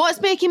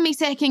 What's making me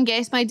second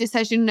guess my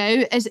decision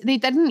now is they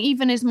didn't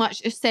even as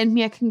much as send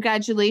me a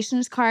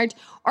congratulations card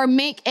or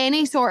make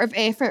any sort of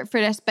effort for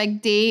this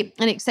big day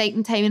and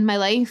exciting time in my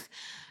life.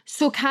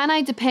 So can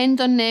I depend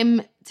on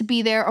them to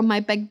be there on my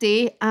big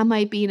day? Am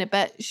I being a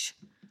bitch?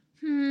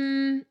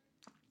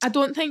 I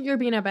don't think you're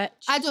being a bitch.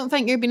 I don't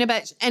think you're being a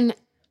bitch. And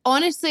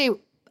honestly,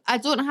 I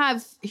don't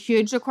have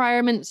huge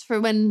requirements for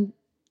when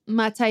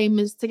my time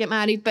is to get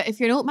married. But if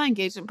you're not at my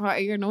engagement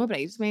party, you're not a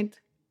bridesmaid.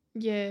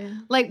 Yeah.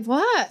 Like,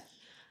 what?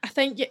 I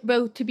think,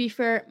 well, to be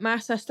fair, my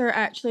sister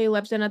actually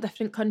lives in a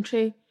different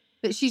country.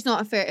 But she's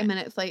not a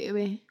 30-minute flight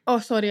away. Oh,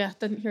 sorry, I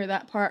didn't hear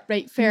that part.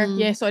 Right, fair.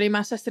 Yeah, sorry,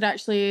 my sister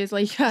actually is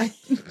like a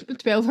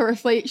 12-hour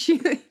flight.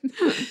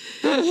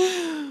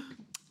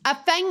 I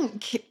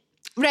think,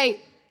 right,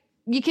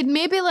 you could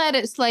maybe let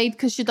it slide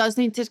because she does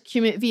need to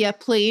commute via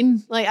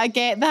plane. Like, I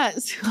get that.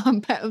 It's a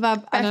bit of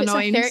an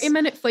annoyance. If it's a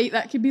 30-minute flight,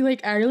 that could be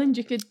like Ireland.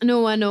 You could...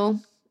 No, I know.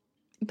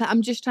 But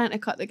I'm just trying to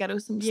cut the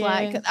girls some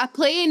slack. A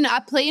plane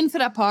for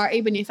a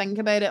party, when you think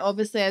about it,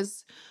 obviously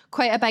is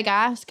quite a big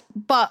ask.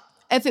 But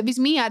if it was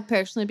me, I'd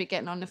personally be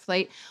getting on the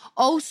flight.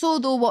 Also,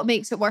 though, what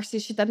makes it worse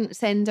is she didn't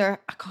send her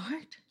a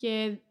card.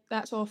 Yeah,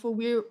 that's awful.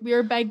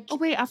 We're big. Oh,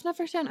 wait, I've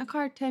never sent a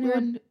card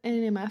to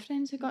any of my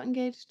friends who got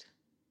engaged.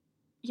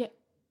 Yeah.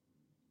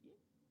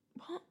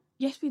 What?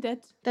 Yes, we did.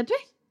 Did we?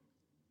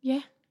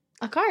 Yeah.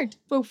 A card?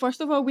 Well, first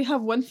of all, we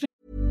have one friend.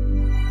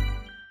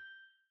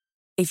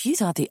 If you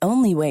thought the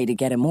only way to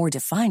get a more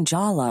defined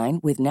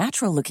jawline with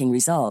natural-looking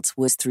results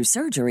was through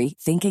surgery,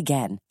 think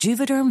again.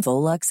 Juvederm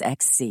Volux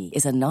XC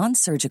is a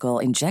non-surgical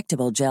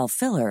injectable gel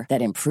filler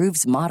that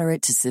improves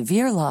moderate to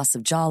severe loss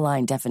of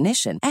jawline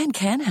definition and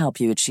can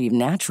help you achieve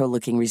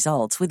natural-looking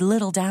results with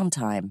little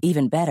downtime.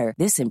 Even better,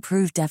 this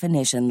improved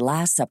definition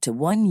lasts up to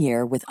 1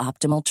 year with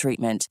optimal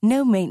treatment.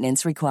 No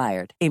maintenance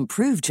required.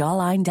 Improve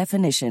jawline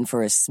definition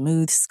for a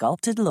smooth,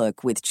 sculpted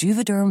look with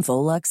Juvederm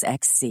Volux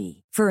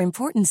XC. For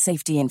important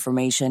safety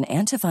information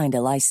and to find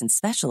a licensed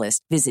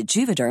specialist, visit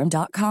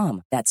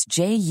Juvederm.com. That's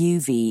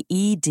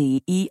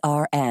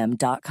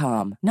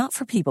JUVEDERM.com. Not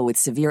for people with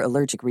severe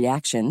allergic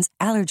reactions,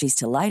 allergies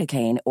to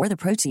lidocaine, or the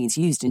proteins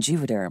used in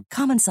Juvederm.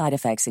 Common side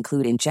effects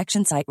include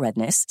injection site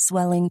redness,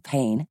 swelling,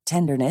 pain,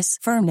 tenderness,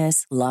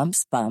 firmness,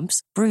 lumps,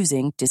 bumps,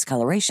 bruising,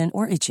 discoloration,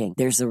 or itching.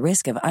 There's a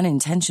risk of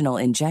unintentional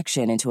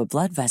injection into a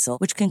blood vessel,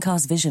 which can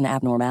cause vision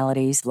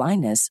abnormalities,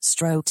 blindness,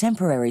 stroke,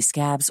 temporary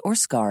scabs, or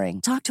scarring.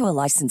 Talk to a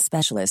licensed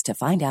specialist to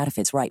find out if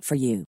it's right for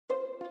you.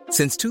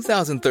 Since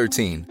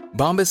 2013,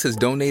 Bombas has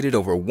donated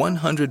over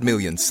 100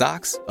 million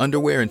socks,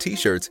 underwear, and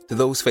T-shirts to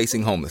those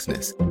facing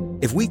homelessness.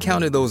 If we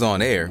counted those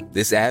on air,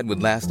 this ad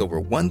would last over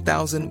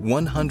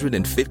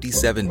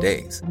 1,157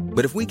 days.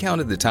 But if we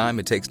counted the time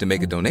it takes to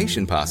make a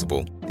donation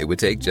possible, it would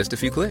take just a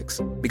few clicks.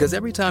 Because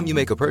every time you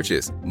make a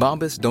purchase,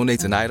 Bombas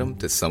donates an item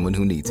to someone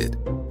who needs it.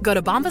 Go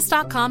to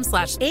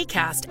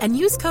bombas.com/ACAST and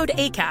use code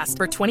ACAST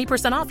for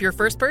 20% off your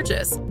first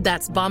purchase.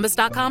 That's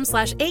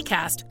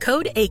bombas.com/ACAST,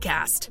 code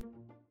ACAST.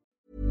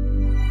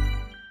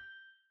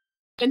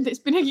 And it's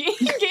been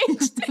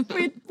engaged.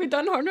 we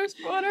done honors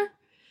for her.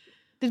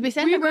 Did we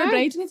send we her were back?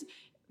 bridesmaids.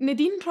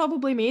 Nadine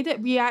probably made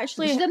it. We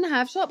actually... She didn't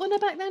have shop winner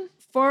back then?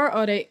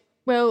 Alright,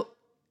 well...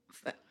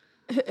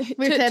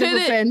 We're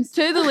terrible friends.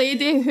 To the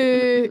lady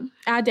who...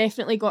 I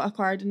definitely got a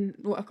card and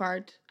wrote a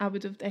card. I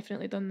would have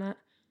definitely done that.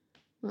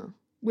 Oh.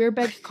 We're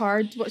big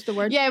cards. What's the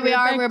word? Yeah,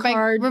 we're big.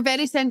 We're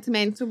very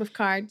sentimental with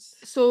cards.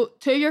 So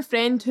to your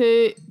friend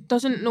who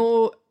doesn't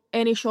know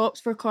any shops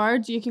for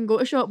cards, you can go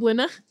to Shop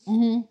Luna.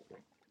 Mm-hmm.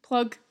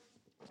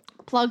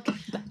 Plug.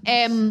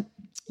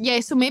 Yeah,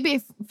 so maybe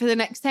if, for the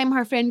next time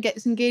her friend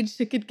gets engaged,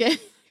 she could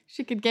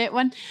get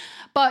one.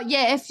 But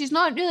yeah, if she's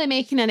not really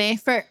making an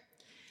effort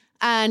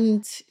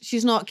and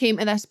she's not came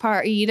to this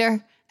party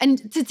either,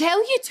 and to tell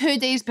you 2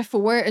 days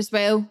before as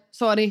well,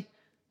 sorry,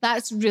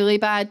 that's really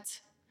bad.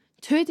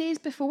 2 days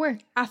before.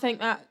 I think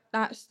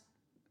that's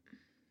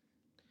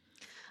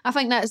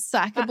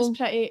sackable. That's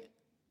pretty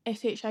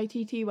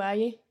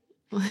shitty.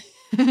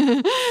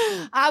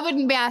 I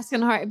wouldn't be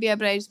asking her to be a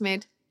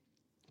bridesmaid,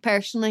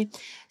 personally.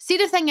 See,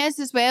 the thing is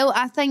as well,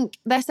 I think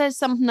this is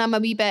something I'm a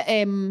wee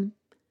bit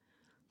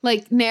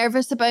like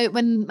nervous about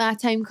when my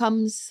time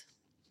comes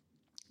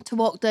to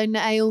walk down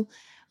the aisle.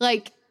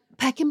 Like,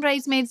 picking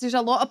bridesmaids, there's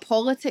a lot of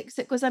politics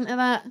that goes into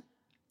that.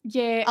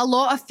 Yeah. A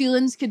lot of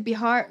feelings could be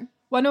hurt.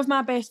 One of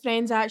my best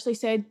friends actually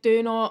said,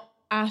 do not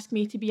ask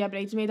me to be a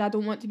bridesmaid. I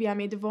don't want to be a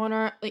maid of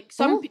honour. Like,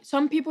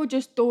 some people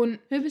just don't.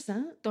 Who was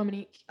that?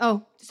 Dominique.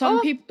 Oh.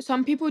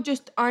 Some people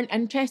just aren't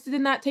interested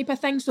in that type of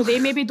thing, so they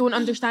maybe don't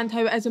understand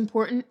how it is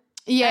important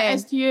it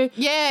is to you.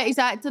 Yeah,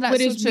 exactly. That's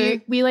Whereas so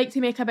true. We like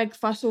to make a big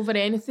fuss over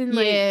anything.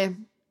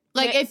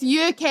 Like, if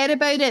you care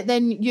about it,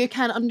 then you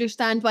can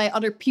understand why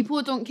other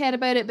people don't care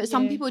about it. But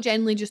some people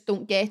generally just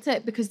don't get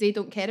it because they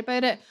don't care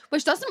about it,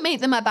 which doesn't make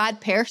them a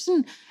bad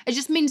person. It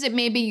just means that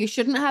maybe you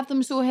shouldn't have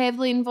them so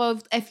heavily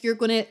involved if you're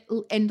going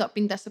to end up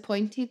being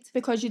disappointed.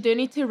 Because you do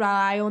need to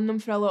rely on them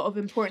for a lot of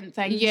important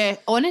things. Yeah,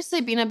 honestly,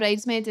 being a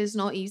bridesmaid is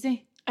not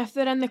easy. If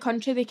they're in the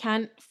country, they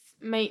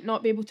might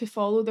not be able to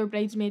follow their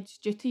bridesmaids'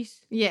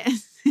 duties.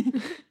 Yes.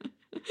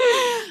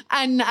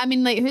 And I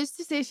mean, like, who's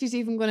to say she's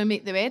even going to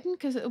make the wedding?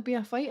 Because it'll be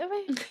a fight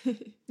away.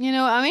 You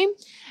know what I mean?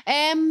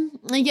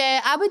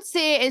 Yeah, I would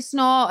say it's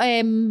not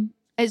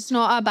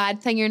a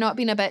bad thing. You're not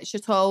being a bitch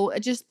at all.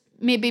 Just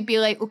maybe be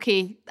like,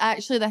 okay,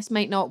 actually this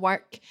might not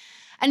work.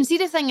 And see,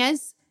 the thing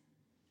is,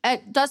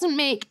 it doesn't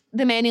make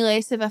them any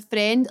less of a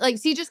friend. Like,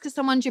 see, just because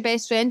someone's your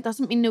best friend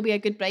doesn't mean they'll be a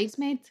good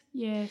bridesmaid.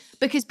 Yes.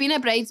 Because being a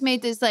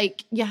bridesmaid is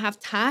like, you have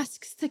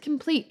tasks to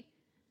complete.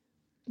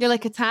 You're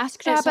like a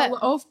task rabbit. It's a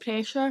lot of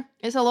pressure.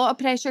 It's a lot of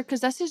pressure because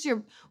this is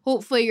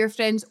hopefully your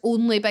friend's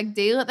only big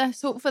deal at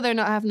this. Hopefully they're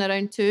not having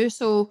around too.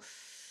 So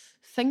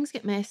things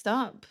get messed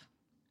up.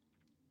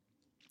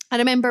 I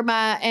remember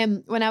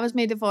when I was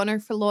maid of honour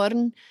for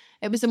Lauren,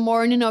 it was the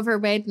morning of her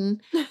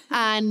wedding.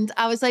 And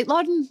I was like,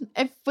 Lauren,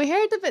 if we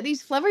heard about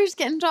these flowers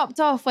getting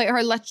dropped off, like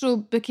her literal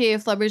bouquet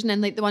of flowers and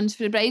then like the ones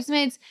for the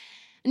bridesmaids.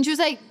 And she was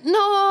like, no,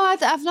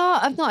 I've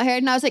not heard.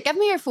 And I was like, give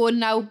me your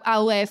phone and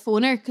I'll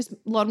phone her, because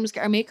Lauren was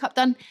getting her makeup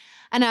done.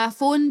 And I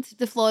phoned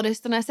the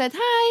florist and I said,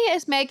 hi,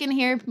 it's Megan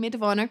here, maid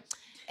of honour.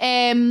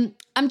 I'm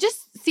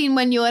just seeing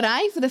when you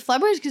arrive for the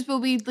flowers because we'll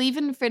be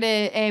leaving for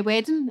the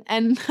wedding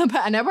in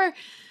about an hour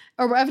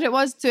or whatever it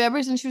was, 2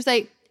 hours. And she was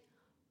like,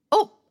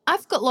 oh,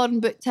 I've got Lauren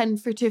booked in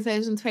for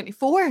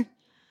 2024.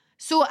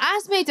 So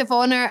as maid of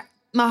honour,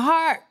 my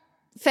heart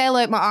fell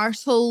out my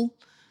arsehole.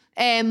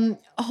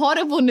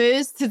 Horrible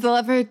news to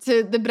deliver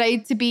to the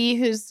bride-to-be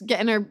who's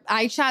getting her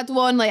eyeshadow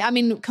on. Like, I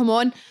mean, come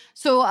on.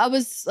 So I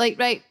was like,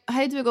 right,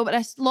 how do we go about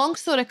this? Long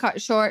story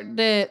cut short,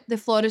 the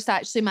florist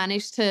actually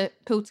managed to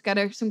pull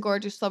together some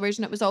gorgeous flowers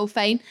and it was all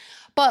fine.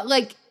 But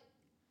like,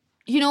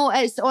 you know,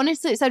 it's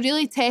a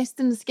really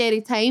testing,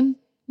 scary time.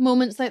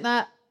 Moments like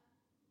that.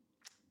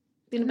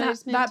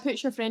 That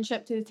puts your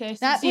friendship to the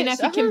test. Seeing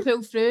if you can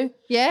pull through.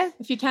 Yeah.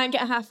 If you can't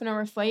get a half an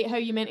hour flight, how are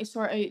you meant to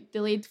sort out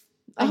delayed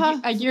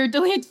a year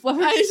delayed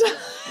flowers?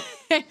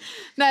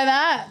 Now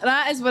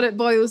that is what it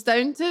boils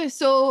down to.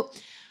 So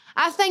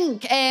I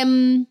think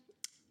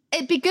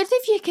it'd be good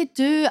if you could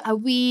do a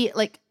wee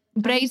like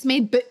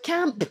bridesmaid boot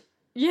camp.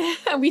 Yeah,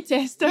 a wee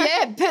tester.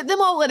 Yeah, put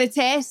them all to a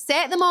test,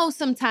 set them all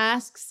some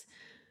tasks,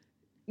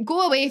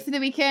 go away for the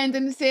weekend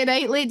and say,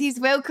 right, ladies,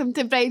 welcome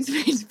to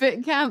bridesmaids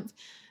boot camp.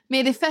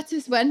 May the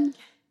fittest win.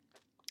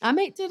 I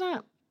might do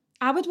that.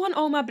 I would want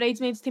all my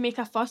bridesmaids to make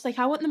a fuss. Like,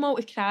 I want them all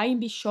to cry and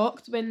be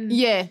shocked when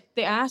they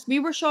ask. We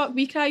were shocked.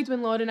 We cried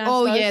when Lauren asked us.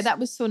 Oh, yeah, that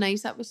was so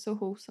nice. That was so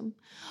wholesome.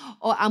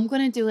 Oh, I'm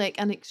going to do,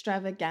 like, an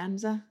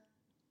extravaganza.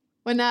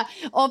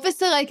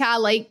 Obviously, like, I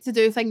like to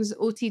do things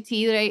OTT,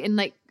 right? And,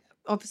 like,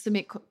 obviously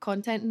make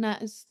content and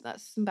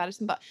that's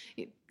embarrassing, but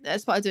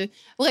that's what I do.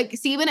 Like,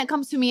 see, when it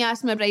comes to me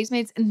asking my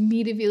bridesmaids and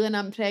me revealing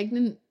I'm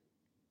pregnant.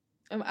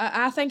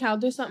 I think I'll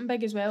do something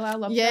big as well. I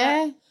love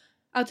that.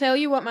 I'll tell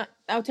you what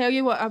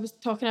I was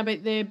talking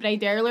about the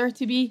bride earlier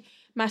to be.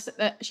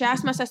 She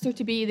asked my sister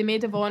to be the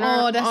maid of honour.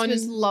 Oh, this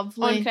was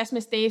lovely. On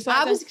Christmas Day. So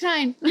I was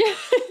crying.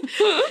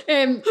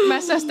 My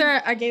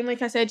sister, again,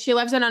 like I said, she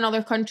lives in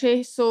another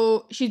country,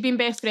 so she's been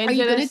best friends with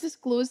us. Are you going to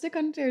disclose the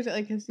country, or is it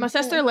like a secret? My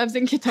sister lives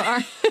in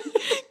Qatar.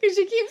 Because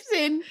she keeps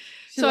saying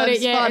she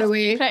lives far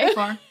away. Pretty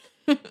far.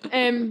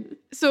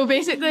 So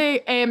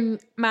basically,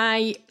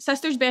 my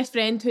sister's best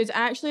friend, who's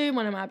actually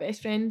one of my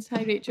best friends,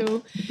 hi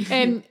Rachel,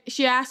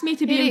 she asked me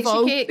to be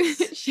involved.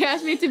 She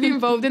asked me to be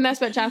involved in this,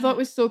 which I thought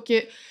was so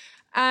cute.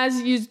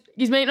 as you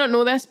might not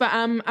know this, but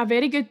I'm a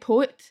very good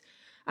poet.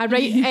 I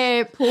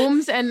write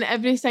poems in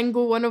every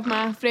single one of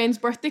my friends'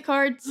 birthday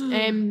cards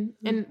and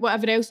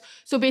whatever else.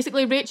 So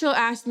basically, Rachel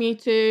asked me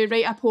to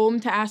write a poem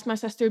to ask my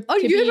sister Oh,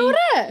 you wrote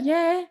it?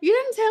 Yeah. You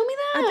didn't tell me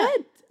that. I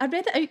did. I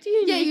read it out to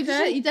you.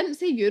 Yeah, you didn't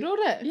say you wrote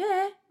it.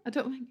 Yeah. I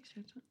don't think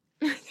you said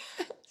it.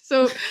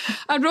 So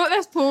I wrote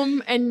this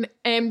poem and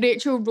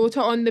Rachel wrote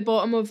it on the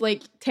bottom of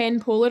like 10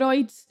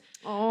 Polaroids.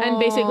 And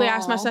basically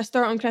asked my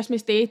sister on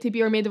Christmas Day to be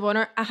her maid of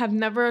honour. I have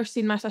never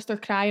seen my sister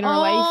cry in her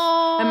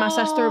life, and my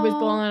sister was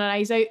bawling her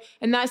eyes out.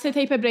 And that's the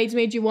type of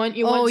bridesmaid you want.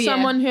 You want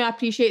someone who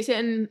appreciates it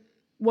and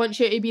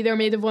wants you to be their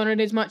maid of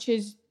honour as much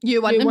as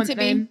you want them to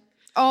be.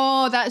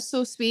 Oh, that's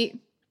so sweet.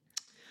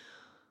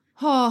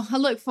 Oh, I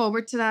look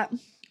forward to that.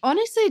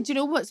 Honestly, do you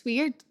know what's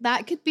weird?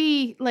 That could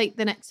be like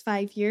the next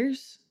 5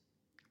 years.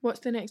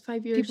 What's the next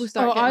 5 years? People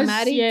start getting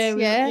married.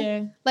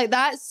 Yeah. Like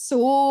that's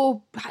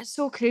so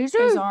crazy.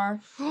 Bizarre.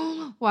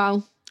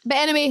 Wow. But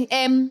anyway,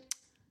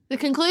 the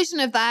conclusion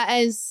of that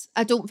is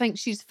I don't think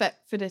she's fit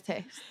for the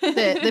test,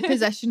 the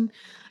position.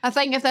 I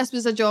think if this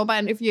was a job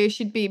interview,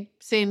 she'd be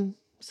saying,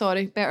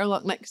 sorry, better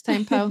luck next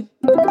time, pal.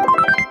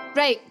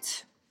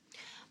 Right.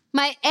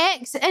 My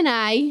ex and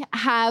I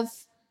have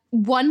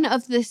one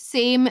of the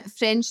same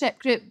friendship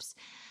groups,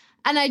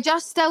 and I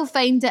just still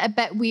find it a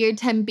bit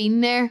weird him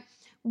being there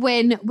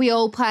when we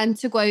all plan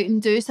to go out and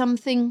do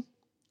something.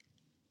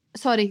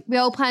 We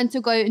all plan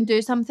to go out and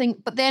do something,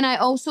 but then I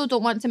also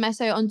don't want to miss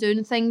out on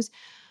doing things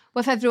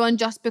with everyone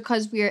just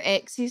because we're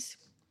exes.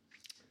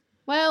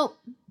 Well,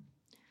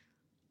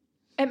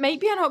 it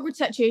might be an awkward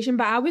situation,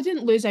 but I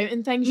wouldn't lose out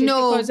on things just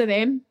because of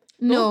them.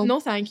 No,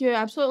 thank you.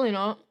 Absolutely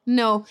not.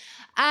 No.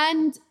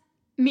 And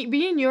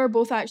me and you are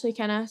both actually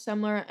kind of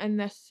similar in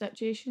this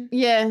situation.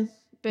 Yeah.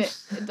 But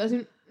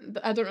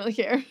I don't really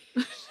care.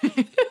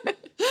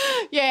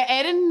 Yeah,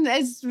 Erin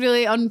is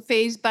really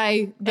unfazed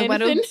by the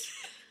world.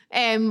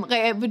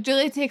 Like it would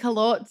really take a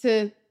lot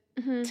to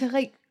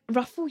like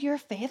ruffle your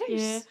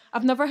feathers. Yeah,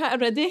 I've never hit a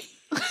riddy.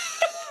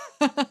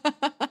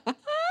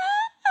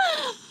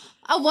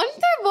 I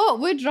wonder what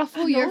would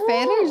ruffle your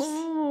feathers.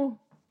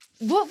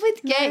 What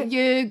would get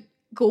you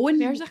going?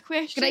 There's a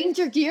question. Grind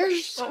your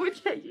gears. What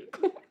would get you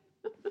going?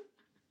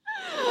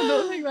 I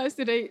don't think that's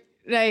the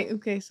right.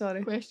 Okay,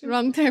 sorry. Question.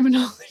 Wrong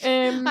terminology.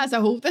 That's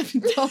a whole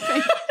different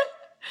topic.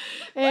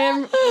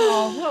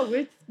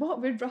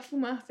 What would ruffle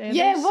my feathers?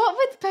 Yeah, what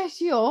would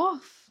piss you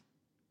off?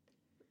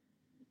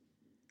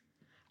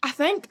 I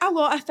think a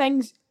lot of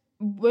things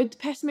would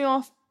piss me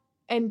off,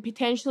 and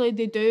potentially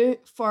they do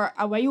for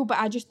a while, but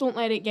I just don't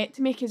let it get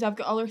to me because I've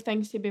got other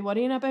things to be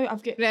worrying about.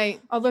 I've got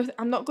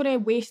I'm not going to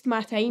waste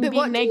my time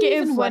being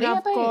negative when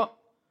I've got.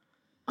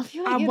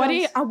 I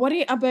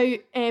worry about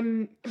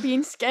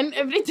being skint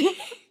every day.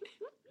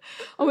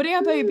 I worry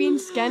about being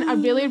skint. I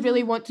really,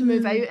 really want to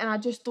move out, and I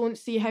just don't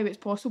see how it's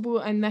possible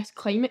in this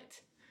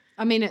climate.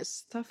 I mean,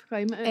 it's tough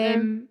climate.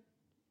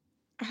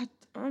 I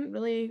don't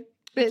really.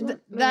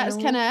 That's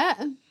kind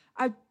of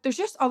it. There's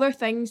just other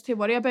things to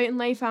worry about in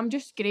life. I'm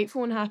just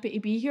grateful and happy to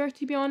be here,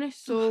 to be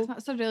honest. So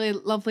that's a really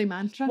lovely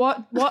mantra.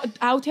 What?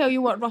 I'll tell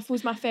you what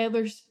ruffles my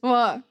feathers.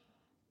 What?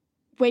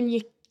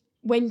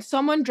 When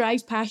someone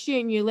drives past you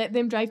and you let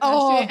them drive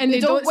past you and they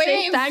don't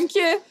say thank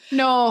you.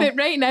 No. But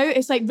right now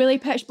it's like really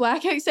pitch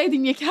black outside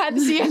and you can't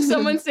see if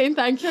someone's saying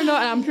thank you or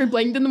not, and I'm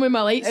blinding them with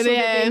my lights so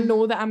that they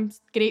know that I'm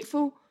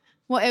grateful.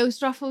 What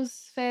else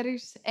ruffles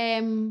feathers?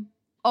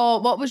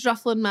 What was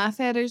ruffling my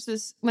feathers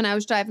was when I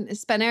was driving to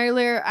Spin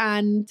earlier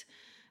and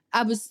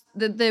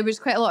there was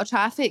quite a lot of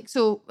traffic,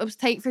 so it was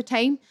tight for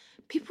time.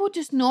 People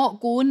just not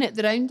going at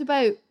the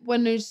roundabout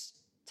when there's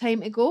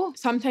time to go.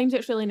 Sometimes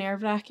it's really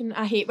nerve-wracking.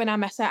 I hate when I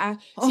miss it.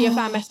 If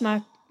I miss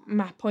my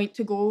point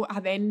to go, I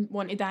then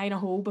want to die in a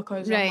hole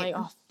because I'm like,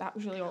 that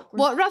was really awkward.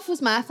 What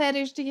ruffles my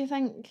feathers, do you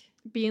think?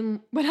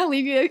 When I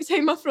leave you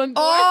outside my front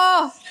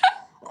door.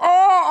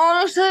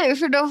 Honestly,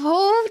 for the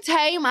whole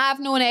time I've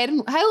known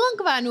Erin, how long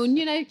have I known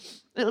you now?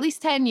 At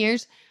least 10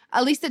 years,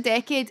 at least a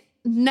decade.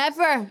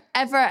 Never,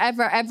 ever,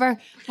 ever, ever,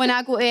 when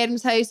I go to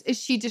Erin's house, is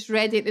she just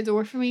ready at the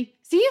door for me.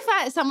 See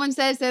if someone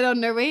says they're on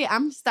their way,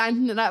 I'm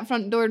standing at that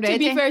front door ready. To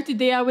be fair,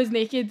 today I was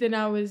naked and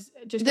I was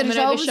just coming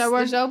out of the shower.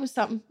 There's always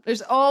something.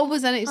 There's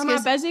always an excuse. I'm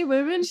a busy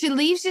woman. She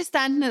leaves you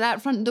standing at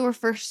that front door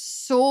for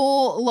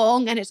so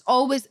long and it's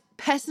always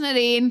pissing a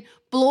rain,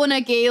 blowing a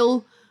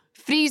gale,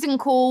 freezing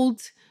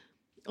cold.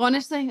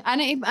 Honestly, I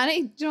need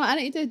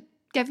to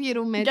give you your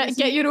own medicine.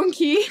 Get your own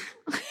key.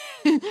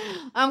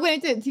 I'm going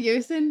to do it to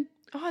you soon.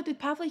 Oh, did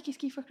Pav like his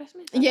key for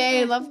Christmas? Yeah,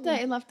 he loved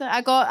it.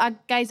 I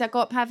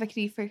got Pav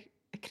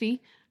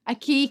a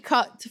key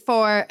cut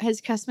for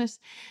his Christmas,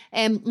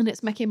 and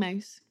it's Mickey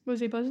Mouse. Was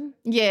he buzzing?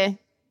 Yeah,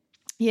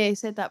 he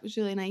said that was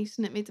really nice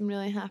and it made him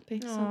really happy.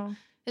 Aww. So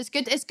it's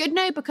good. It's good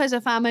now because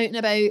if I'm out and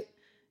about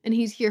and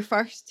he's here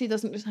first, he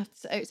doesn't just have to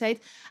sit outside,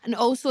 and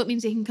also it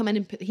means he can come in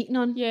and put the heating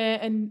on. Yeah,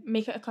 and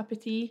make it a cup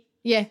of tea.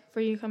 Yeah,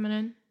 for you coming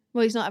in.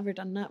 Well, he's not ever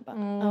done that, but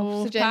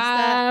I'll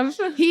suggest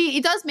that.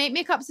 He does make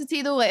me cups of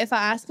tea though, like if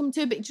I ask him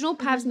to. But do you know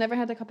Pav's never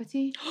had a cup of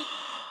tea?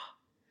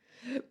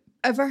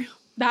 Ever.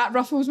 That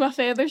ruffles my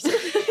feathers.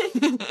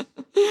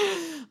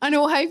 I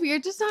know, how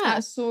weird is that?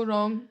 That's so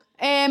wrong.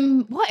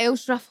 What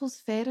else ruffles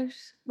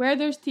feathers? Where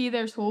there's tea,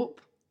 there's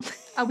hope.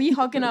 A wee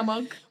hug in a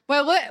mug.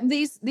 Well, look,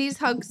 these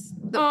hugs.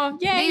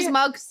 These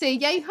mugs say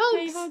yay hugs.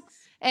 Yay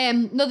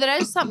hugs. No, there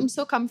is something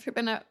so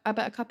comforting about a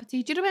bit of cup of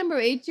tea. Do you remember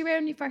what age you were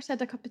when you first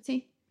had a cup of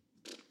tea?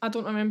 I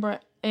don't remember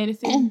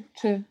anything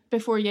True.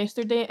 before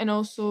yesterday, and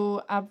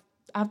also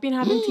I've been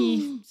having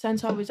tea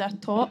since I was a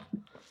tot.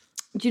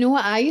 Do you know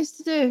what I used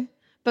to do?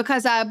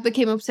 Because I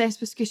became obsessed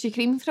with squishy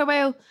cream for a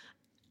while.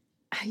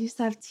 I used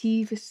to have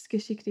tea with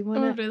squishy cream on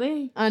it. Oh,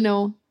 really? I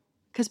know.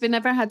 Because we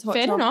never had hot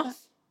chocolate. Fair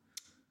enough.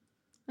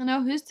 I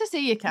know. Who's to say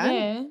you can?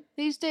 Yeah.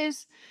 These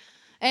days.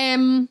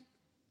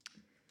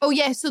 Oh,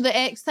 yeah, so the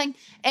ex thing.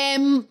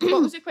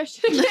 What was the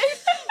question again?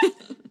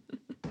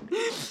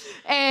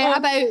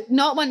 About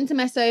not wanting to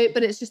miss out,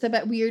 but it's just a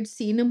bit weird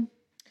seeing him.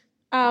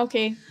 Ah,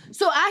 okay.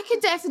 So I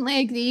could definitely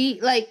agree.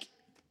 Like,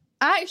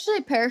 I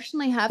actually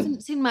personally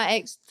haven't seen my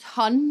ex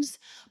tons,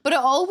 but it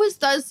always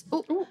does.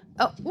 Oh,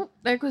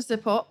 there goes the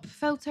pop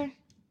filter.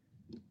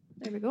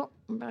 There we go.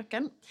 I'm back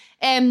in.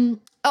 It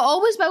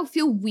always will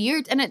feel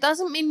weird, and it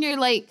doesn't mean you're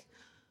like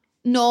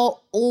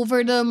not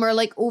over them or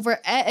like over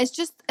it. It's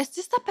just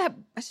a bit.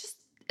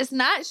 It's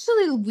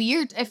naturally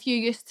weird if you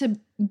used to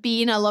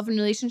be in a loving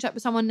relationship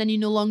with someone and you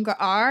no longer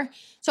are.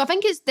 So I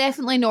think it's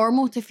definitely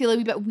normal to feel a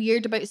wee bit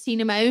weird about seeing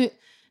him out.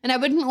 And I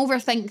wouldn't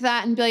overthink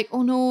that and be like,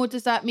 oh no,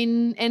 does that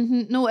mean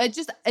anything? No, it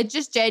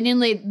just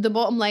genuinely, the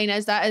bottom line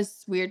is that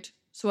is weird.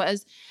 So it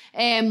is.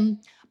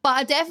 But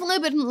I definitely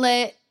wouldn't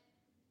let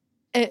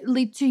it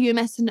lead to you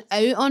missing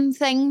out on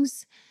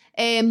things.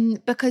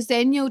 Because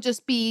then you'll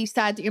just be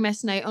sad that you're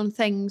missing out on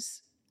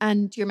things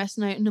and you're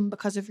missing out on them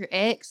because of your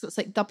ex. So it's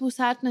like double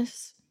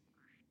sadness.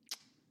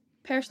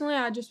 Personally,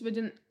 I just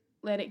wouldn't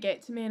let it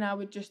get to me, and I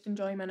would just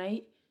enjoy my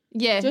night.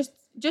 Yeah.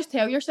 Just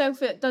tell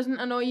yourself it doesn't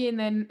annoy you, and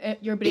then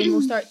your brain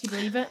will start to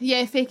believe it.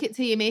 Yeah, fake it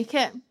till you make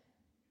it.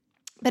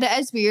 But it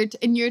is weird,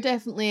 and you're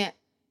definitely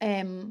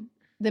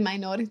the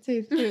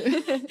minority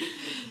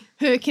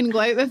who can go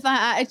out with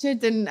that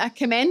attitude, and I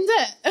commend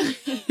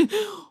it.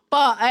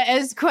 But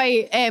it is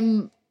quite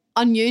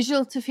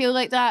unusual to feel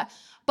like that.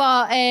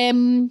 But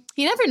you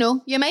never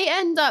know. You might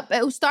end up,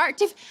 it'll start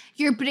to,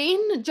 your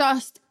brain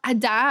just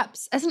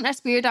adapts. Isn't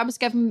this weird? I was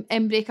giving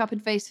breakup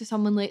advice to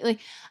someone lately,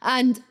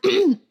 and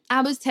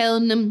I was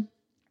telling them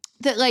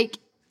that, like,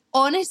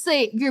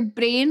 honestly, your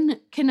brain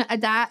can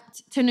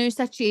adapt to new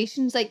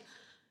situations. Like,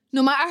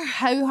 no matter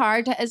how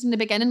hard it is in the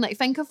beginning, like,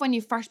 think of when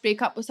you first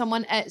break up with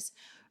someone, it's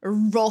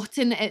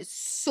rotten, it's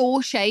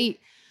so shite.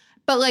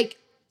 But, like,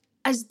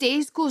 as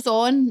days goes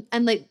on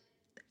and, like,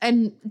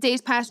 and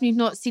days pass and you've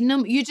not seen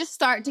them, you just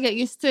start to get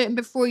used to it, and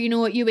before you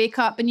know it, you wake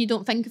up and you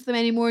don't think of them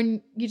anymore and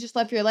you just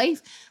live your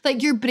life.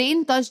 Like, your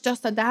brain does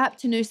just adapt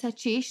to new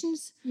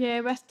situations.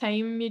 Yeah, with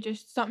time,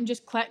 something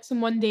just clicks, and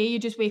one day you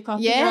just wake up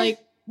and you're like,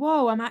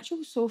 whoa, I'm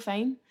actually so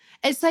fine.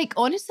 It's like,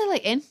 honestly,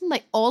 like anything,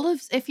 like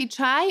olives, if you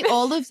try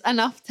olives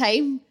enough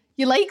time,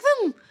 you like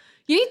them.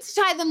 You need to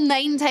try them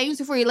 9 times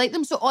before you like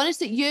them. So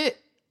honestly,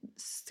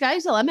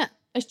 sky's the limit.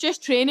 It's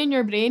just training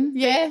your brain.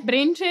 Yeah.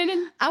 Brain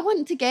training. I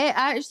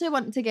actually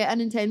want to get a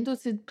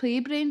Nintendo to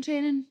play brain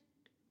training.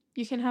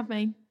 You can have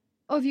mine.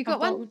 Oh, have you got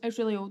one? It's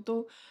really old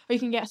though. Or you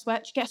can get a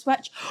Switch.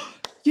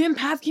 You and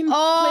Pav can play,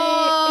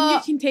 and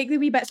you can take the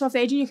wee bits off the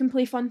edge and you can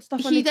play fun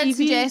stuff on the TV. He did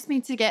suggest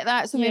me to get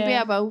that, so maybe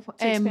I will.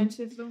 It's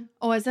expensive though.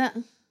 Oh, is it?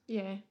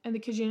 Yeah, and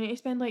because you need to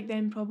spend like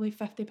then probably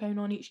 £50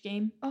 on each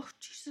game. Oh,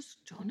 Jesus,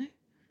 Johnny.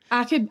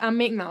 I'm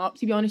making that up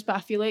to be honest, but I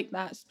feel like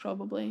that's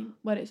probably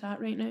where it's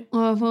at right now.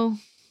 Oh,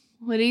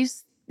 well,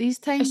 these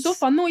times. It's so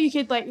fun though. You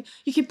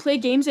could play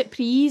games at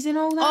prees and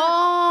all that.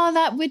 Oh,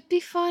 that would be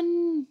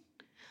fun.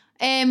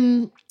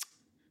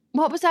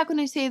 What was I going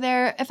to say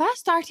there? If I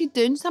started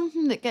doing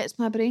something that gets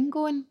my brain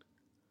going,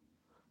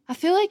 I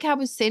feel like I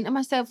was saying to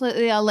myself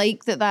lately, I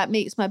like that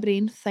makes my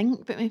brain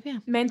think, but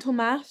maybe mental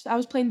maths. I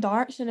was playing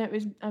darts and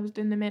I was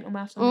doing the mental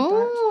maths on the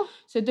darts.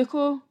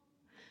 Sudoku.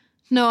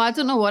 No, I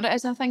don't know what it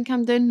is. I think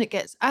I'm doing that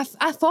gets. I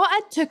thought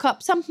I took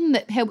up something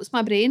that helps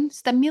my brain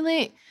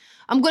stimulate.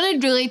 I'm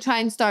going to really try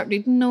and start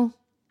reading though.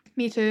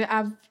 Me too.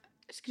 I've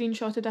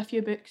screenshotted a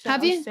few books.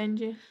 Have you? I'll send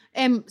you.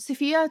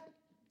 Sophia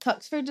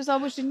Tuxford is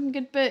always reading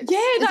good books. Yeah,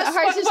 that's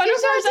one of hers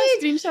I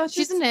screenshotted.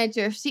 She's in the edge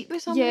of her seat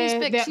with some of these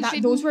books.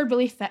 Those were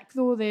really thick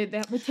though.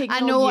 That would take. I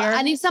know.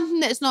 I need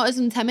something that's not as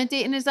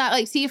intimidating as that.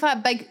 Like, see if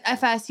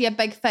I see a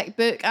big thick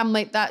book, I'm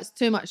like, that's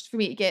too much for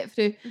me to get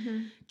through. Mm-hmm.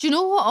 Do you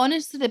know what?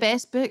 Honestly, the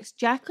best books,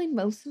 Jacqueline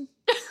Wilson.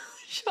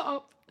 Shut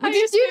up.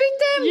 Did you read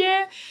them?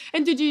 Yeah.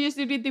 And did you used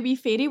to read the wee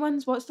fairy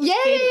ones? What's those? Yeah.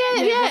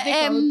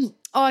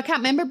 I can't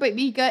remember, but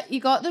you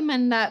got them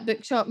in that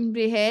bookshop in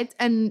Braehead,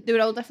 and they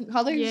were all different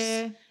colours.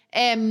 Yeah.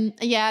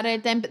 I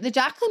read them, but the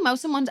Jacqueline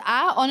Wilson ones,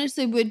 I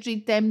honestly would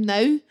read them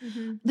now.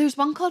 Mm-hmm. There's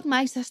one called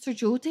My Sister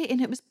Jodie,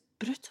 and it was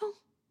brutal.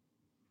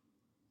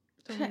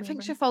 I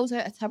think she falls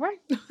out a tower.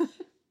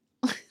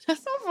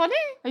 That's not funny.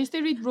 I used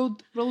to read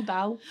Roald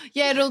Dahl.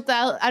 Yeah, Roald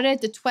Dahl. I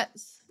read The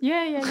Twits.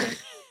 Yeah.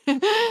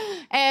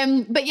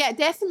 But yeah,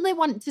 definitely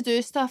want to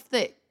do stuff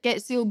that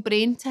gets the old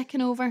brain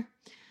ticking over.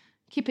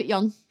 Keep it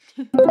young.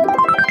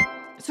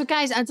 So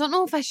guys, I don't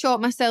know if I shot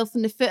myself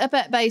in the foot a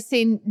bit by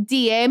saying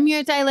DM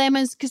your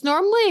dilemmas, because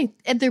normally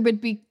they would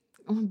be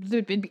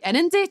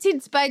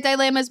inundated by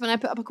dilemmas when I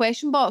put up a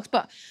question box,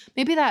 but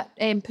maybe that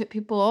put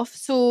people off.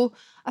 So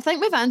I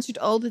think we've answered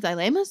all the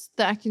dilemmas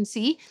that I can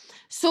see.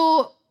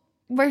 So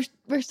we're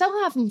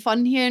still having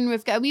fun here, and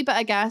we've got a wee bit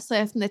of gas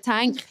left in the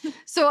tank.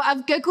 So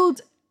I've Googled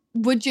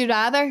would you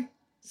rather.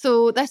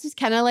 So this is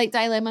kind of like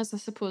dilemmas, I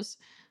suppose,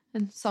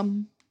 in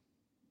some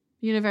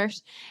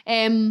universe.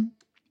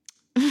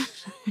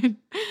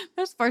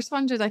 This first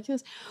one's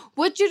ridiculous.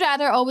 Would you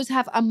rather always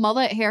have a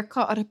mullet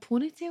haircut or a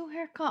ponytail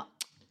haircut?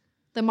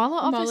 The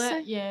mullet, obviously.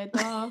 Mullet, yeah,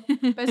 duh.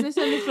 Business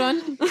in the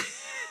front.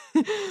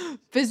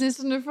 Business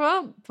in the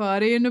front,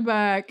 party in the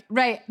back.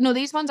 Right. No,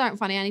 these ones aren't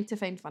funny. I need to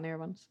find funnier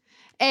ones.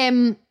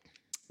 Right.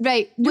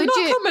 You're not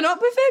coming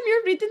up with them.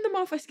 You're reading them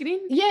off a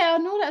screen. Yeah, I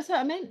know. That's what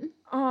I meant.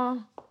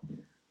 Oh.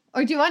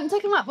 Or do you want to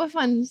come up with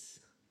ones?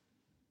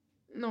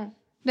 No.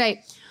 Right.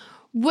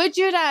 Would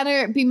you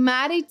rather be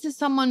married to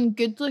someone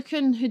good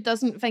looking who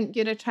doesn't think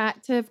you're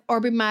attractive, or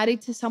be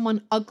married to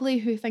someone ugly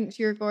who thinks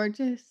you're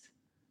gorgeous?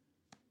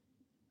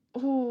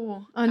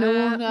 Oh, I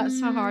know,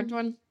 that's a hard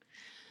one.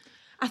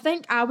 I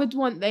think I would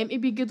want them to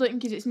be good looking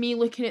because it's me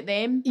looking at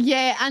them.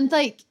 Yeah, and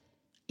like,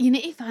 you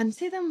need to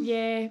fancy them.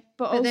 Yeah,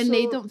 but also, then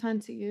they don't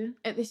fancy you.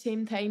 At the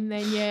same time,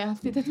 then yeah,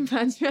 if they didn't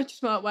fancy me, I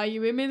just want, why are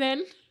you with me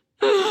then?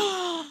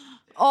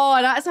 Oh,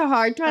 that's a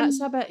hard one. That's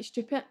a bit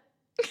stupid.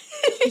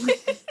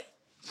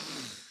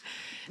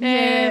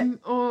 Yeah.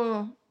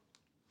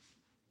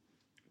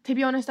 To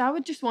be honest, I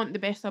would just want the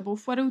best of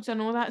both worlds. I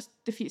know that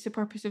defeats the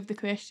purpose of the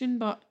question,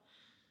 but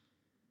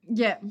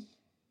yeah,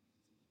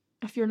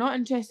 if you're not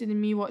interested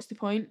in me, what's the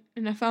point?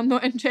 And if I'm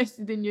not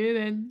interested in you,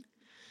 then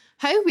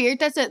how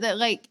weird is it that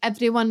like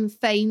everyone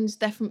finds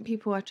different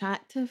people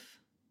attractive?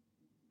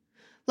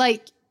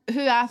 Like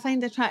who I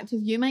find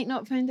attractive, you might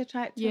not find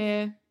attractive.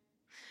 Yeah.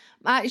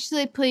 I'm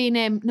actually playing.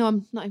 No,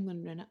 I'm not even going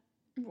to ruin it.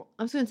 What?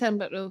 I was going to tell them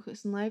about Roller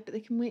Coaster Live, but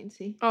they can wait and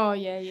see. Oh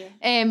yeah.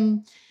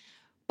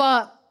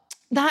 But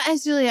that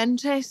is really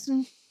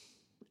interesting.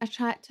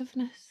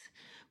 Attractiveness.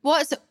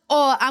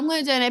 I'm going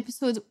to do an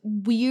episode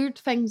weird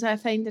things I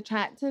find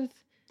attractive.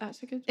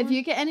 That's a good one. If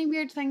you get any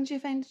weird things you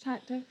find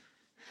attractive?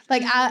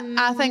 Like,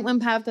 I think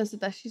when Pav does the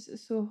dishes,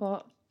 it's so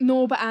hot.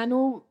 No, but I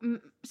know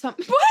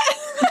something.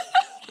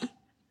 What?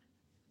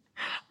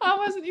 I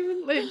wasn't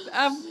even like...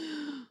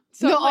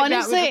 No, like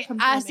honestly,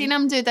 I seen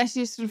him do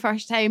dishes for the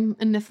first time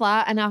in the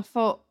flat, and I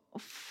thought,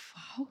 oh,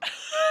 wow.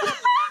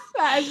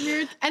 That is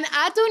weird. And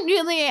I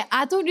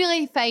don't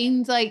really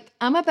find, like,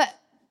 I'm a bit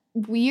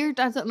weird.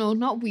 I don't know,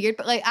 not weird,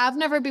 but like I've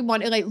never been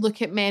one to like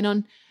look at men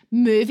on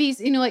movies,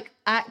 you know, like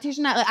actors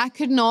and that. Like I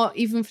could not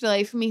even for the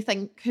life of me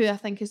think who I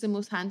think is the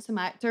most handsome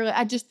actor. Like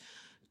I just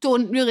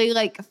don't really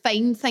like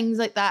find things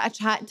like that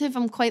attractive.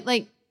 I'm quite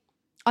like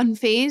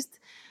unfazed.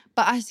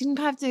 But I seen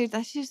Pav do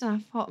dishes and I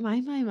thought,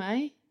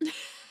 my.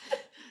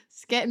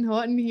 It's getting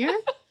hot in here.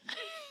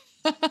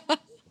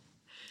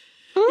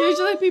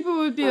 Usually people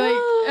would be like,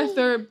 if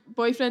their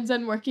boyfriend's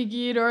in worky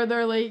gear or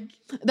they're like...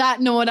 That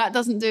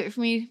doesn't do it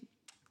for me.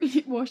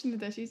 Washing the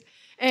dishes.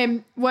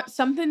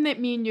 Something that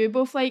me and you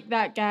both like,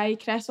 that guy,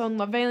 Chris on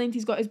Love Island,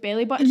 he's got his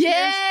belly button.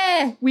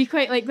 Yeah! Ears. We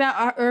quite like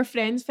that. Our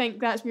friends think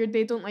that's weird,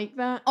 they don't like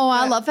that. Oh,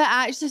 I love it.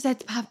 I actually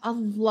said to Pav, I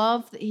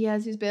love that he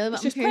has his belly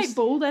button. It's just quite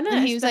bold, isn't it?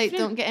 And he was like,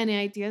 don't get any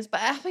ideas.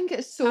 But I think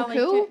it's so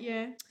cool. Like it,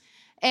 yeah.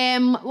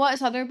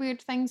 What's other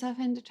weird things I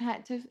find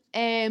attractive?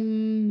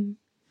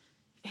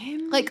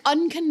 Like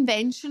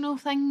unconventional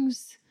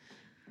things.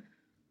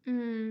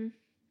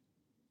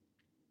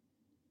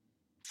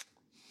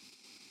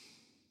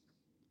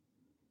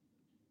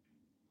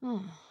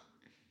 Oh.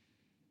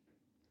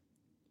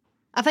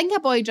 I think a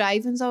boy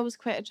driving's always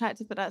quite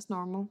attractive, but that's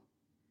normal.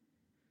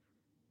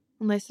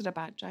 Unless they're a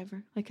bad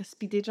driver, like a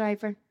speedy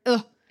driver.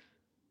 Ugh.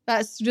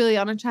 That's really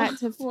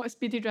unattractive. What,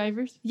 speedy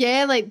drivers?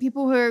 Yeah, like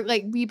people who are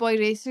like wee boy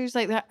racers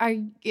like that. Are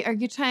you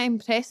trying to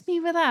impress me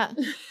with that?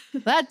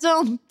 That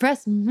don't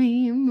impress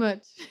me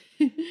much.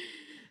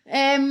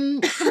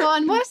 Come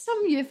on, what's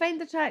something you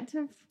find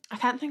attractive? I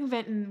can't think of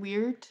anything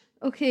weird.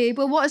 Okay,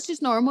 well, what's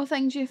just normal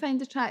things you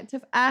find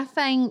attractive? I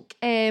think,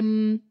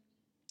 I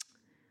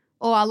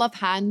love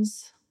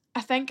hands.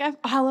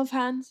 I love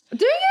hands.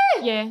 Do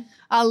you? Yeah.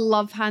 I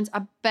love hands.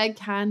 A big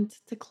hand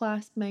to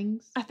clasp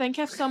Mings. I think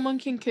if someone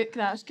can cook,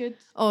 that's good.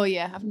 Oh,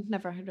 yeah. I've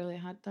never really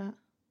had that.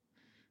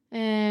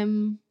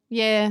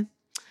 Yeah.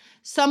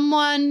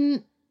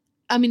 Someone,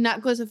 I mean,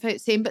 that goes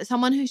without saying, but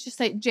someone who's just,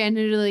 like,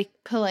 generally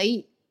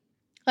polite.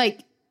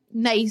 Like,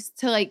 nice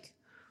to, like,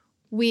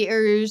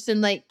 waiters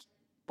and, like,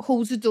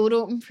 holds the door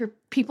open for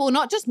people.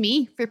 Not just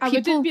me, for people. I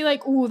wouldn't be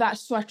like, oh, that's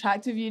so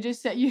attractive. You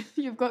just said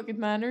you've got good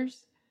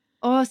manners.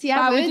 Oh, see,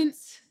 I wouldn't.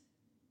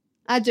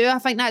 I do. I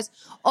think that's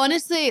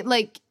honestly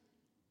like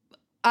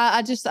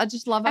I just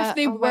love it.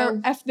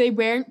 If they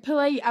weren't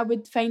polite, I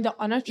would find it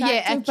unattractive.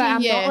 Yeah, but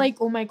I'm not like,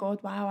 oh my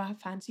god, wow, I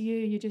fancy you.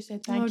 You just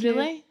said thank you. Oh,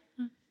 really?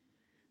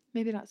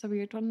 Maybe that's a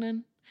weird one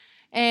then.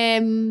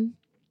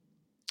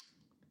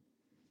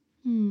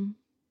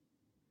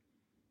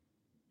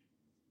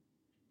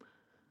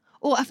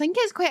 Oh, I think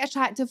it's quite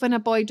attractive when a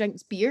boy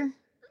drinks beer.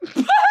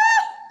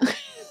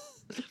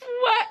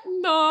 What?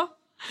 No.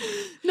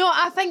 No,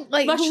 I think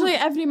like literally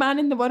every man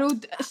in the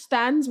world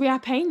stands with a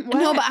pint. What?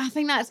 No, but I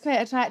think that's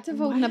quite attractive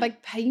holding a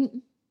big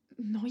pint.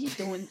 No, you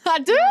don't. I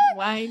do.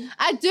 Wine.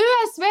 I do.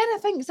 I swear. I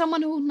think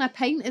someone holding a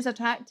pint is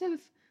attractive.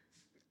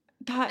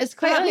 It's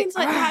quite that like, means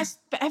like that's.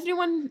 But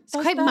everyone. It's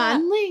quite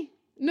manly.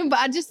 No, but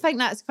I just think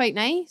that's quite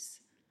nice.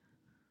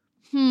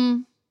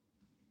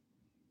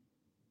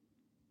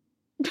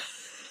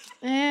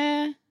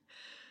 Yeah.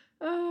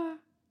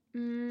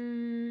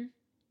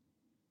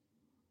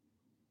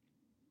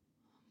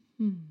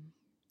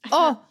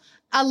 Oh,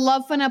 I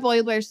love when a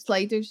boy wears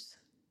sliders.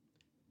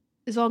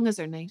 As long as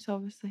they're nice,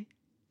 obviously.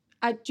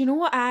 Do you know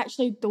what I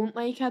actually don't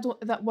like?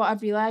 What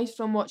I've realised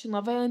from watching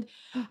Love Island,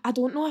 I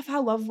don't know if I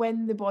love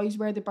when the boys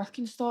wear the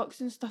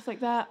Birkenstocks and stuff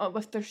like that, or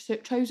with their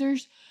suit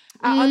trousers.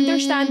 I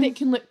understand it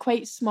can look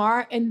quite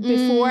smart, and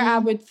before I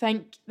would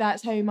think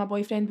that's how my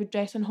boyfriend would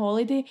dress on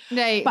holiday.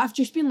 Right. But I've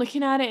just been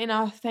looking at it and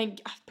I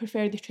think I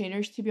prefer the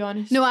trainers, to be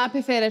honest. No, I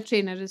prefer a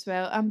trainer as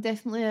well. I'm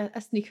definitely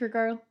a sneaker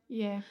girl.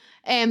 Yeah.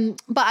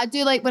 But I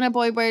do like when a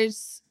boy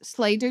wears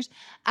sliders.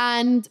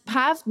 And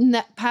Pav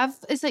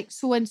is like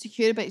so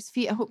insecure about his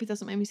feet. I hope he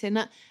doesn't mind me saying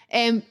that.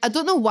 I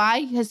don't know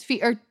why his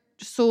feet are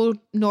so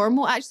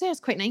normal. Actually, he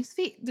has quite nice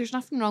feet. There's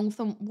nothing wrong with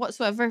them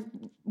whatsoever.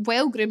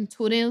 Well-groomed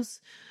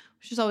toenails,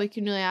 which is all we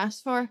can really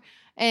ask for.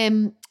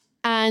 And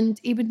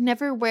he would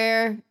never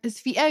wear his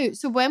feet out.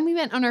 So when we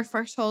went on our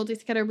first holiday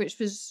together, which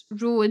was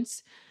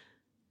Rhodes,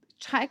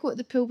 try to go to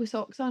the pool with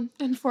socks on.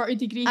 In 40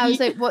 degree I was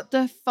like, what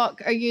the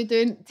fuck are you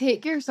doing?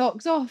 Take your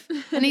socks off.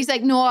 And he's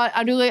like, no,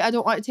 I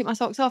don't want to take my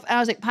socks off. And I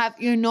was like,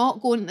 Pat, you're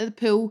not going to the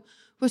pool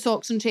with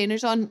socks and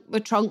trainers on,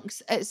 with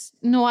trunks. It's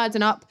no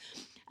adding up.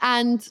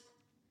 And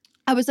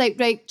I was like,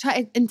 right,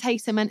 try to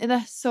entice him into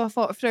this. So I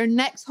thought for our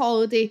next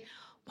holiday,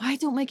 why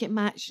don't we get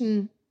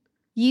matching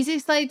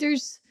Yeezy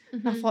sliders?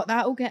 And I thought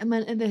that'll get him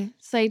into the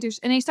sliders.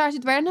 And he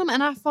started wearing them.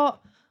 And I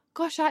thought,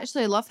 gosh, I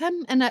actually love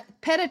him. And a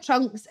pair of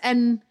trunks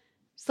and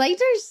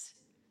sliders.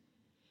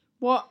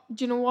 Do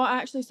you know what?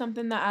 Actually,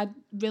 something that I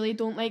really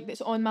don't like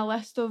that's on my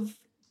list of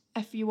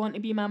if you want to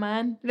be my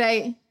man.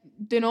 Right.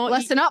 Do not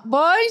listen up,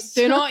 boys.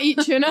 Do not eat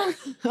tuna.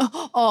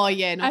 Oh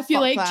yeah, no. If you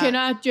like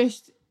tuna,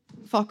 just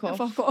fuck off.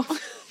 Fuck off.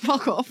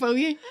 Fuck off, will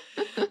you?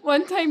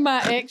 One time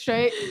my ex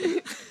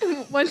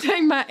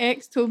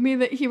told me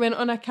that he went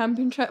on a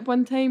camping trip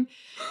one time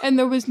and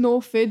there was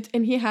no food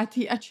and he had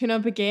to eat a tuna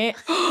baguette.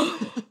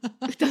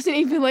 He doesn't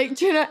even like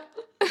tuna.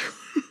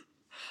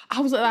 I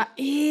was like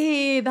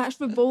that, that's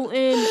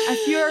revolting.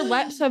 If your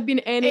lips have been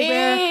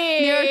anywhere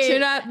near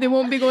tuna, they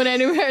won't be going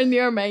anywhere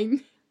near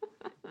mine.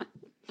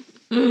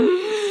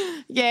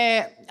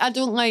 Yeah, I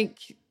don't like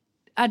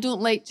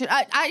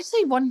tuna.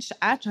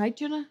 I tried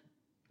tuna.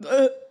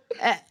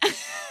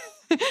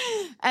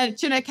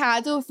 Tuna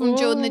cado from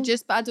Joe and the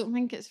Juice, but I don't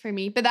think it's for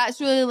me. But that's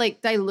really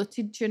like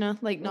diluted tuna,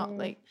 like not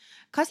like,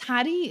 cause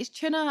Harry eats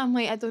tuna. I'm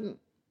like,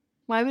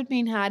 why would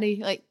me and Harry,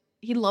 like,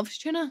 he loves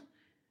tuna.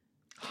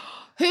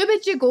 Who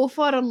would you go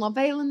for on Love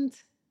Island?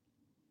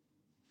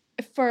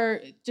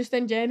 For just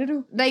in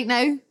general? Right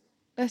now,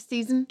 this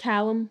season?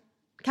 Callum.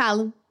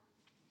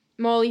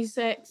 Molly's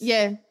ex.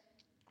 Yeah.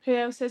 Who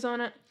else is on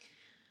it?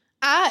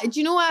 Do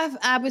you know what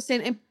I was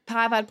saying to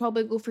Pav, I'd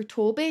probably go for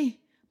Toby.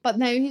 But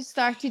now he's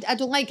started, I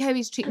don't like how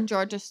he's treating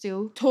Georgia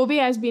Steele. Toby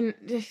has been...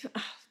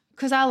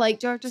 Because I like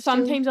Georgia Steele.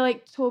 Sometimes I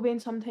like Toby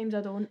and sometimes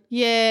I don't.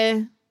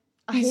 Yeah.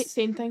 I hate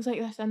saying things like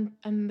this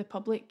in the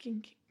public.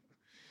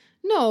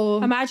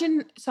 No.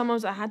 Imagine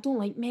someone's like, I don't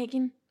like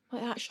Megan.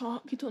 Like that, shut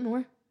up, you don't know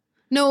her.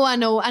 No, I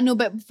know,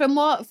 but from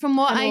what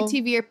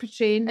ITV are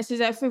portraying... It's as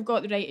if we've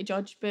got the right to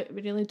judge, but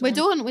we really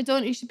don't. We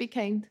don't, you should be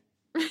kind.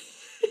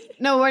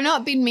 No, we're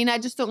not being mean, I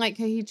just don't like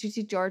how he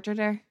treated Georgia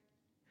there.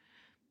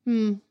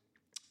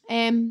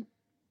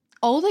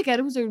 All the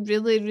girls are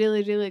really,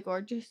 really, really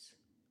gorgeous.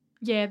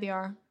 Yeah, they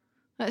are.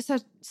 It's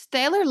a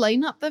stellar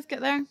lineup they've got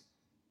there.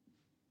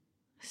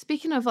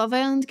 Speaking of Love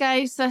Island,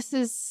 guys, this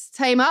is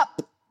time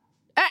up.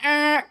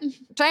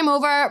 Time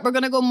over. We're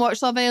going to go and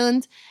watch Love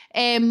Island.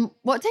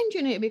 What time do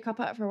you need to wake up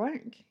at for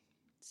work?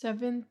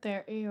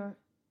 7:30 or...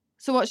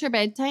 So what's your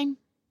bedtime?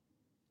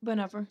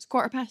 Whenever. It's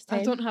 10:15.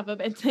 I don't have a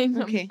bedtime.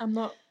 Okay. I'm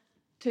not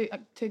too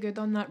good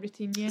on that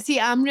routine yet. See,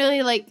 I'm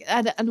really like,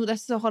 I know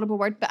this is a horrible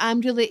word, but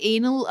I'm really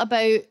anal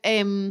about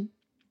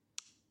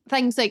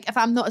things like if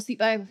I'm not asleep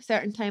by a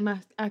certain time,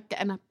 I get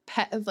in a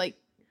pit of like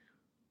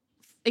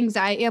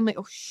anxiety. I'm like,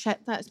 oh shit,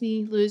 that's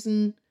me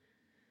losing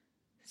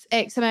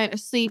X amount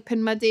of sleep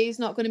and my day's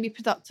not going to be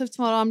productive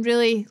tomorrow. I'm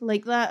really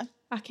like that.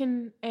 I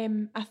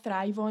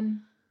thrive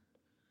on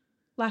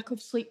lack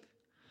of sleep.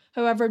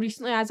 However,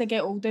 recently as I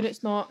get older,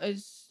 it's not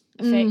as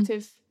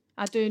effective.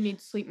 I do need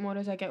sleep more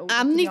as I get older.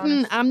 I'm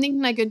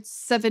needing a good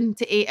 7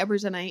 to 8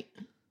 hours a night.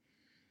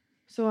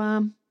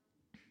 So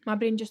my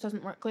brain just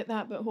doesn't work like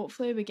that, but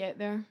hopefully we get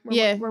there.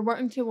 We're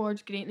working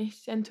towards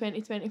greatness in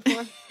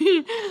 2024.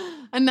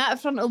 And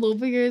that frontal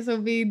lobe of yours will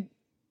be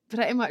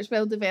pretty much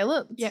well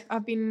developed. Yeah,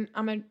 I'm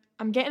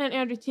getting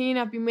into a routine.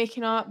 I've been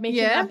waking up,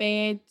 making my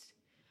bed.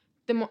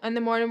 In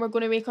the morning, we're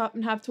going to wake up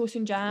and have toast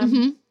and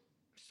jam.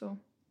 So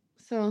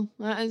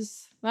that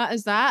is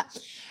that.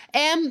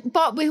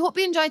 But we hope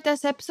you enjoyed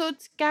this episode,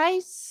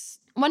 guys.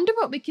 Wonder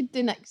what we could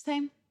do next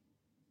time.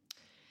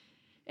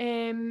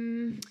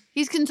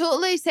 You can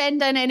totally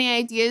send in any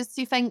ideas,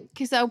 do you think?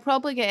 Because I'll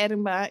probably get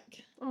Erin back.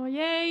 Oh,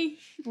 yay.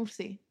 We'll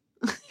see.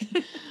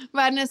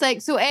 Madness,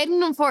 like, so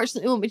Erin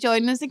unfortunately won't be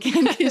joining us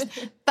again because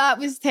that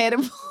was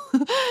terrible.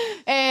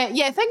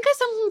 Think of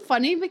something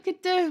funny we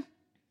could do.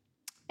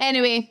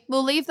 Anyway,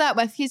 we'll leave that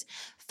with you.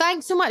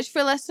 Thanks so much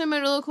for listening,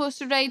 my roller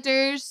coaster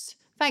riders.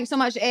 Thanks so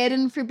much,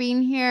 Erin, for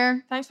being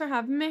here. Thanks for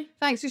having me.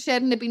 Thanks for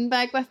sharing the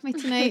beanbag with me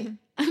tonight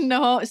in the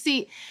hot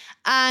seat.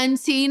 And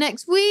see you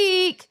next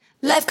week.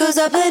 Life goes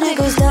up and it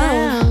goes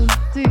down.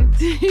 Bye.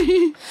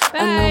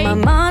 I know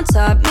my mom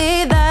taught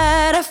me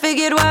that. I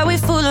figured why we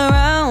fool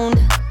around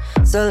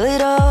so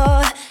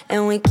little,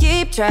 and we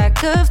keep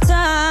track of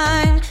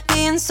time,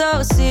 being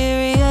so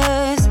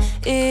serious,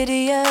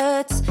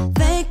 idiots,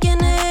 thinking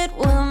it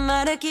will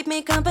matter, keep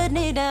me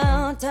company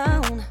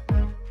downtown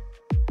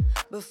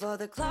before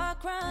the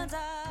clock runs out.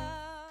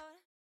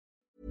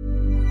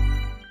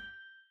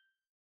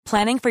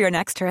 Planning for your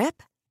next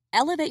trip?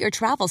 Elevate your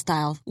travel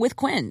style with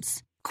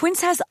Quince.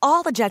 Quince has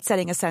all the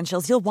jet-setting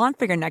essentials you'll want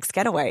for your next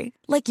getaway,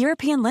 like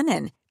European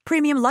linen,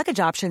 premium luggage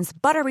options,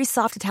 buttery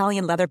soft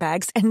Italian leather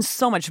bags, and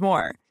so much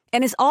more.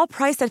 And is all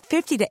priced at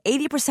 50 to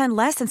 80%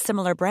 less than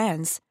similar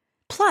brands.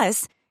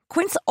 Plus,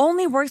 Quince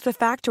only works with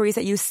factories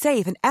that use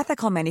safe and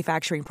ethical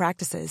manufacturing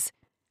practices.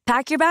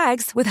 Pack your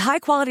bags with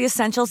high-quality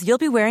essentials you'll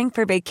be wearing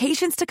for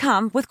vacations to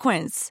come with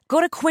Quince.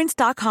 Go to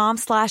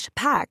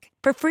quince.com/pack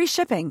for free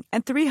shipping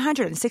and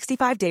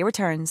 365-day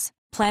returns.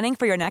 Planning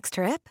for your next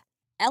trip?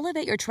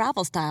 Elevate your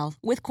travel style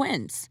with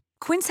Quince.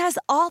 Quince has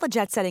all the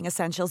jet-setting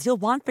essentials you'll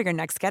want for your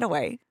next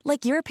getaway,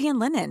 like European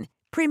linen,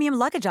 premium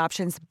luggage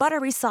options,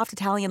 buttery soft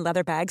Italian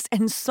leather bags,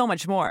 and so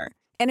much more.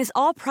 And is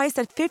all priced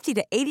at 50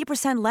 to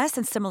 80% less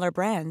than similar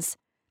brands.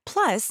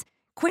 Plus,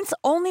 Quince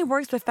only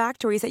works with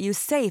factories that use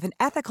safe and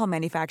ethical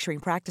manufacturing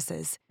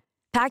practices.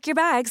 Pack your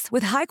bags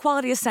with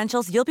high-quality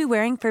essentials you'll be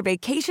wearing for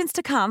vacations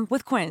to come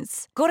with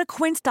Quince. Go to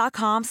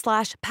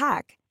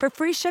quince.com/pack for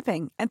free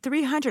shipping and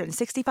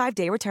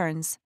 365-day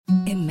returns.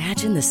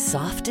 Imagine the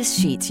softest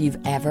sheets you've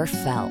ever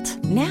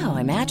felt. Now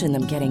imagine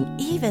them getting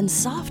even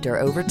softer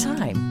over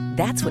time.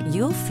 That's what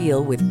you'll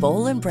feel with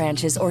Boll &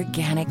 Branch's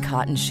organic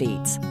cotton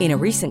sheets. In a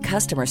recent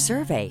customer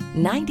survey,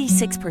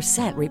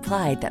 96%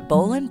 replied that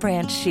Boll &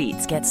 Branch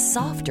sheets get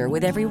softer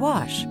with every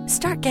wash.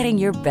 Start getting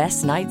your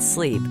best night's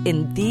sleep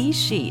in these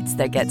sheets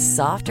that get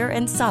softer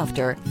and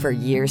softer for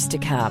years to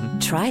come.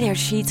 Try their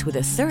sheets with a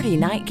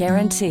 30-night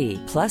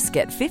guarantee. Plus,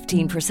 get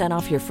 15%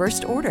 off your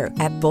first order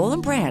at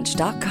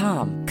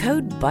bollandbranch.com.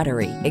 Code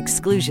BUTTERY.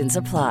 Exclusions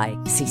apply.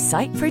 See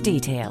site for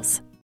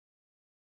details.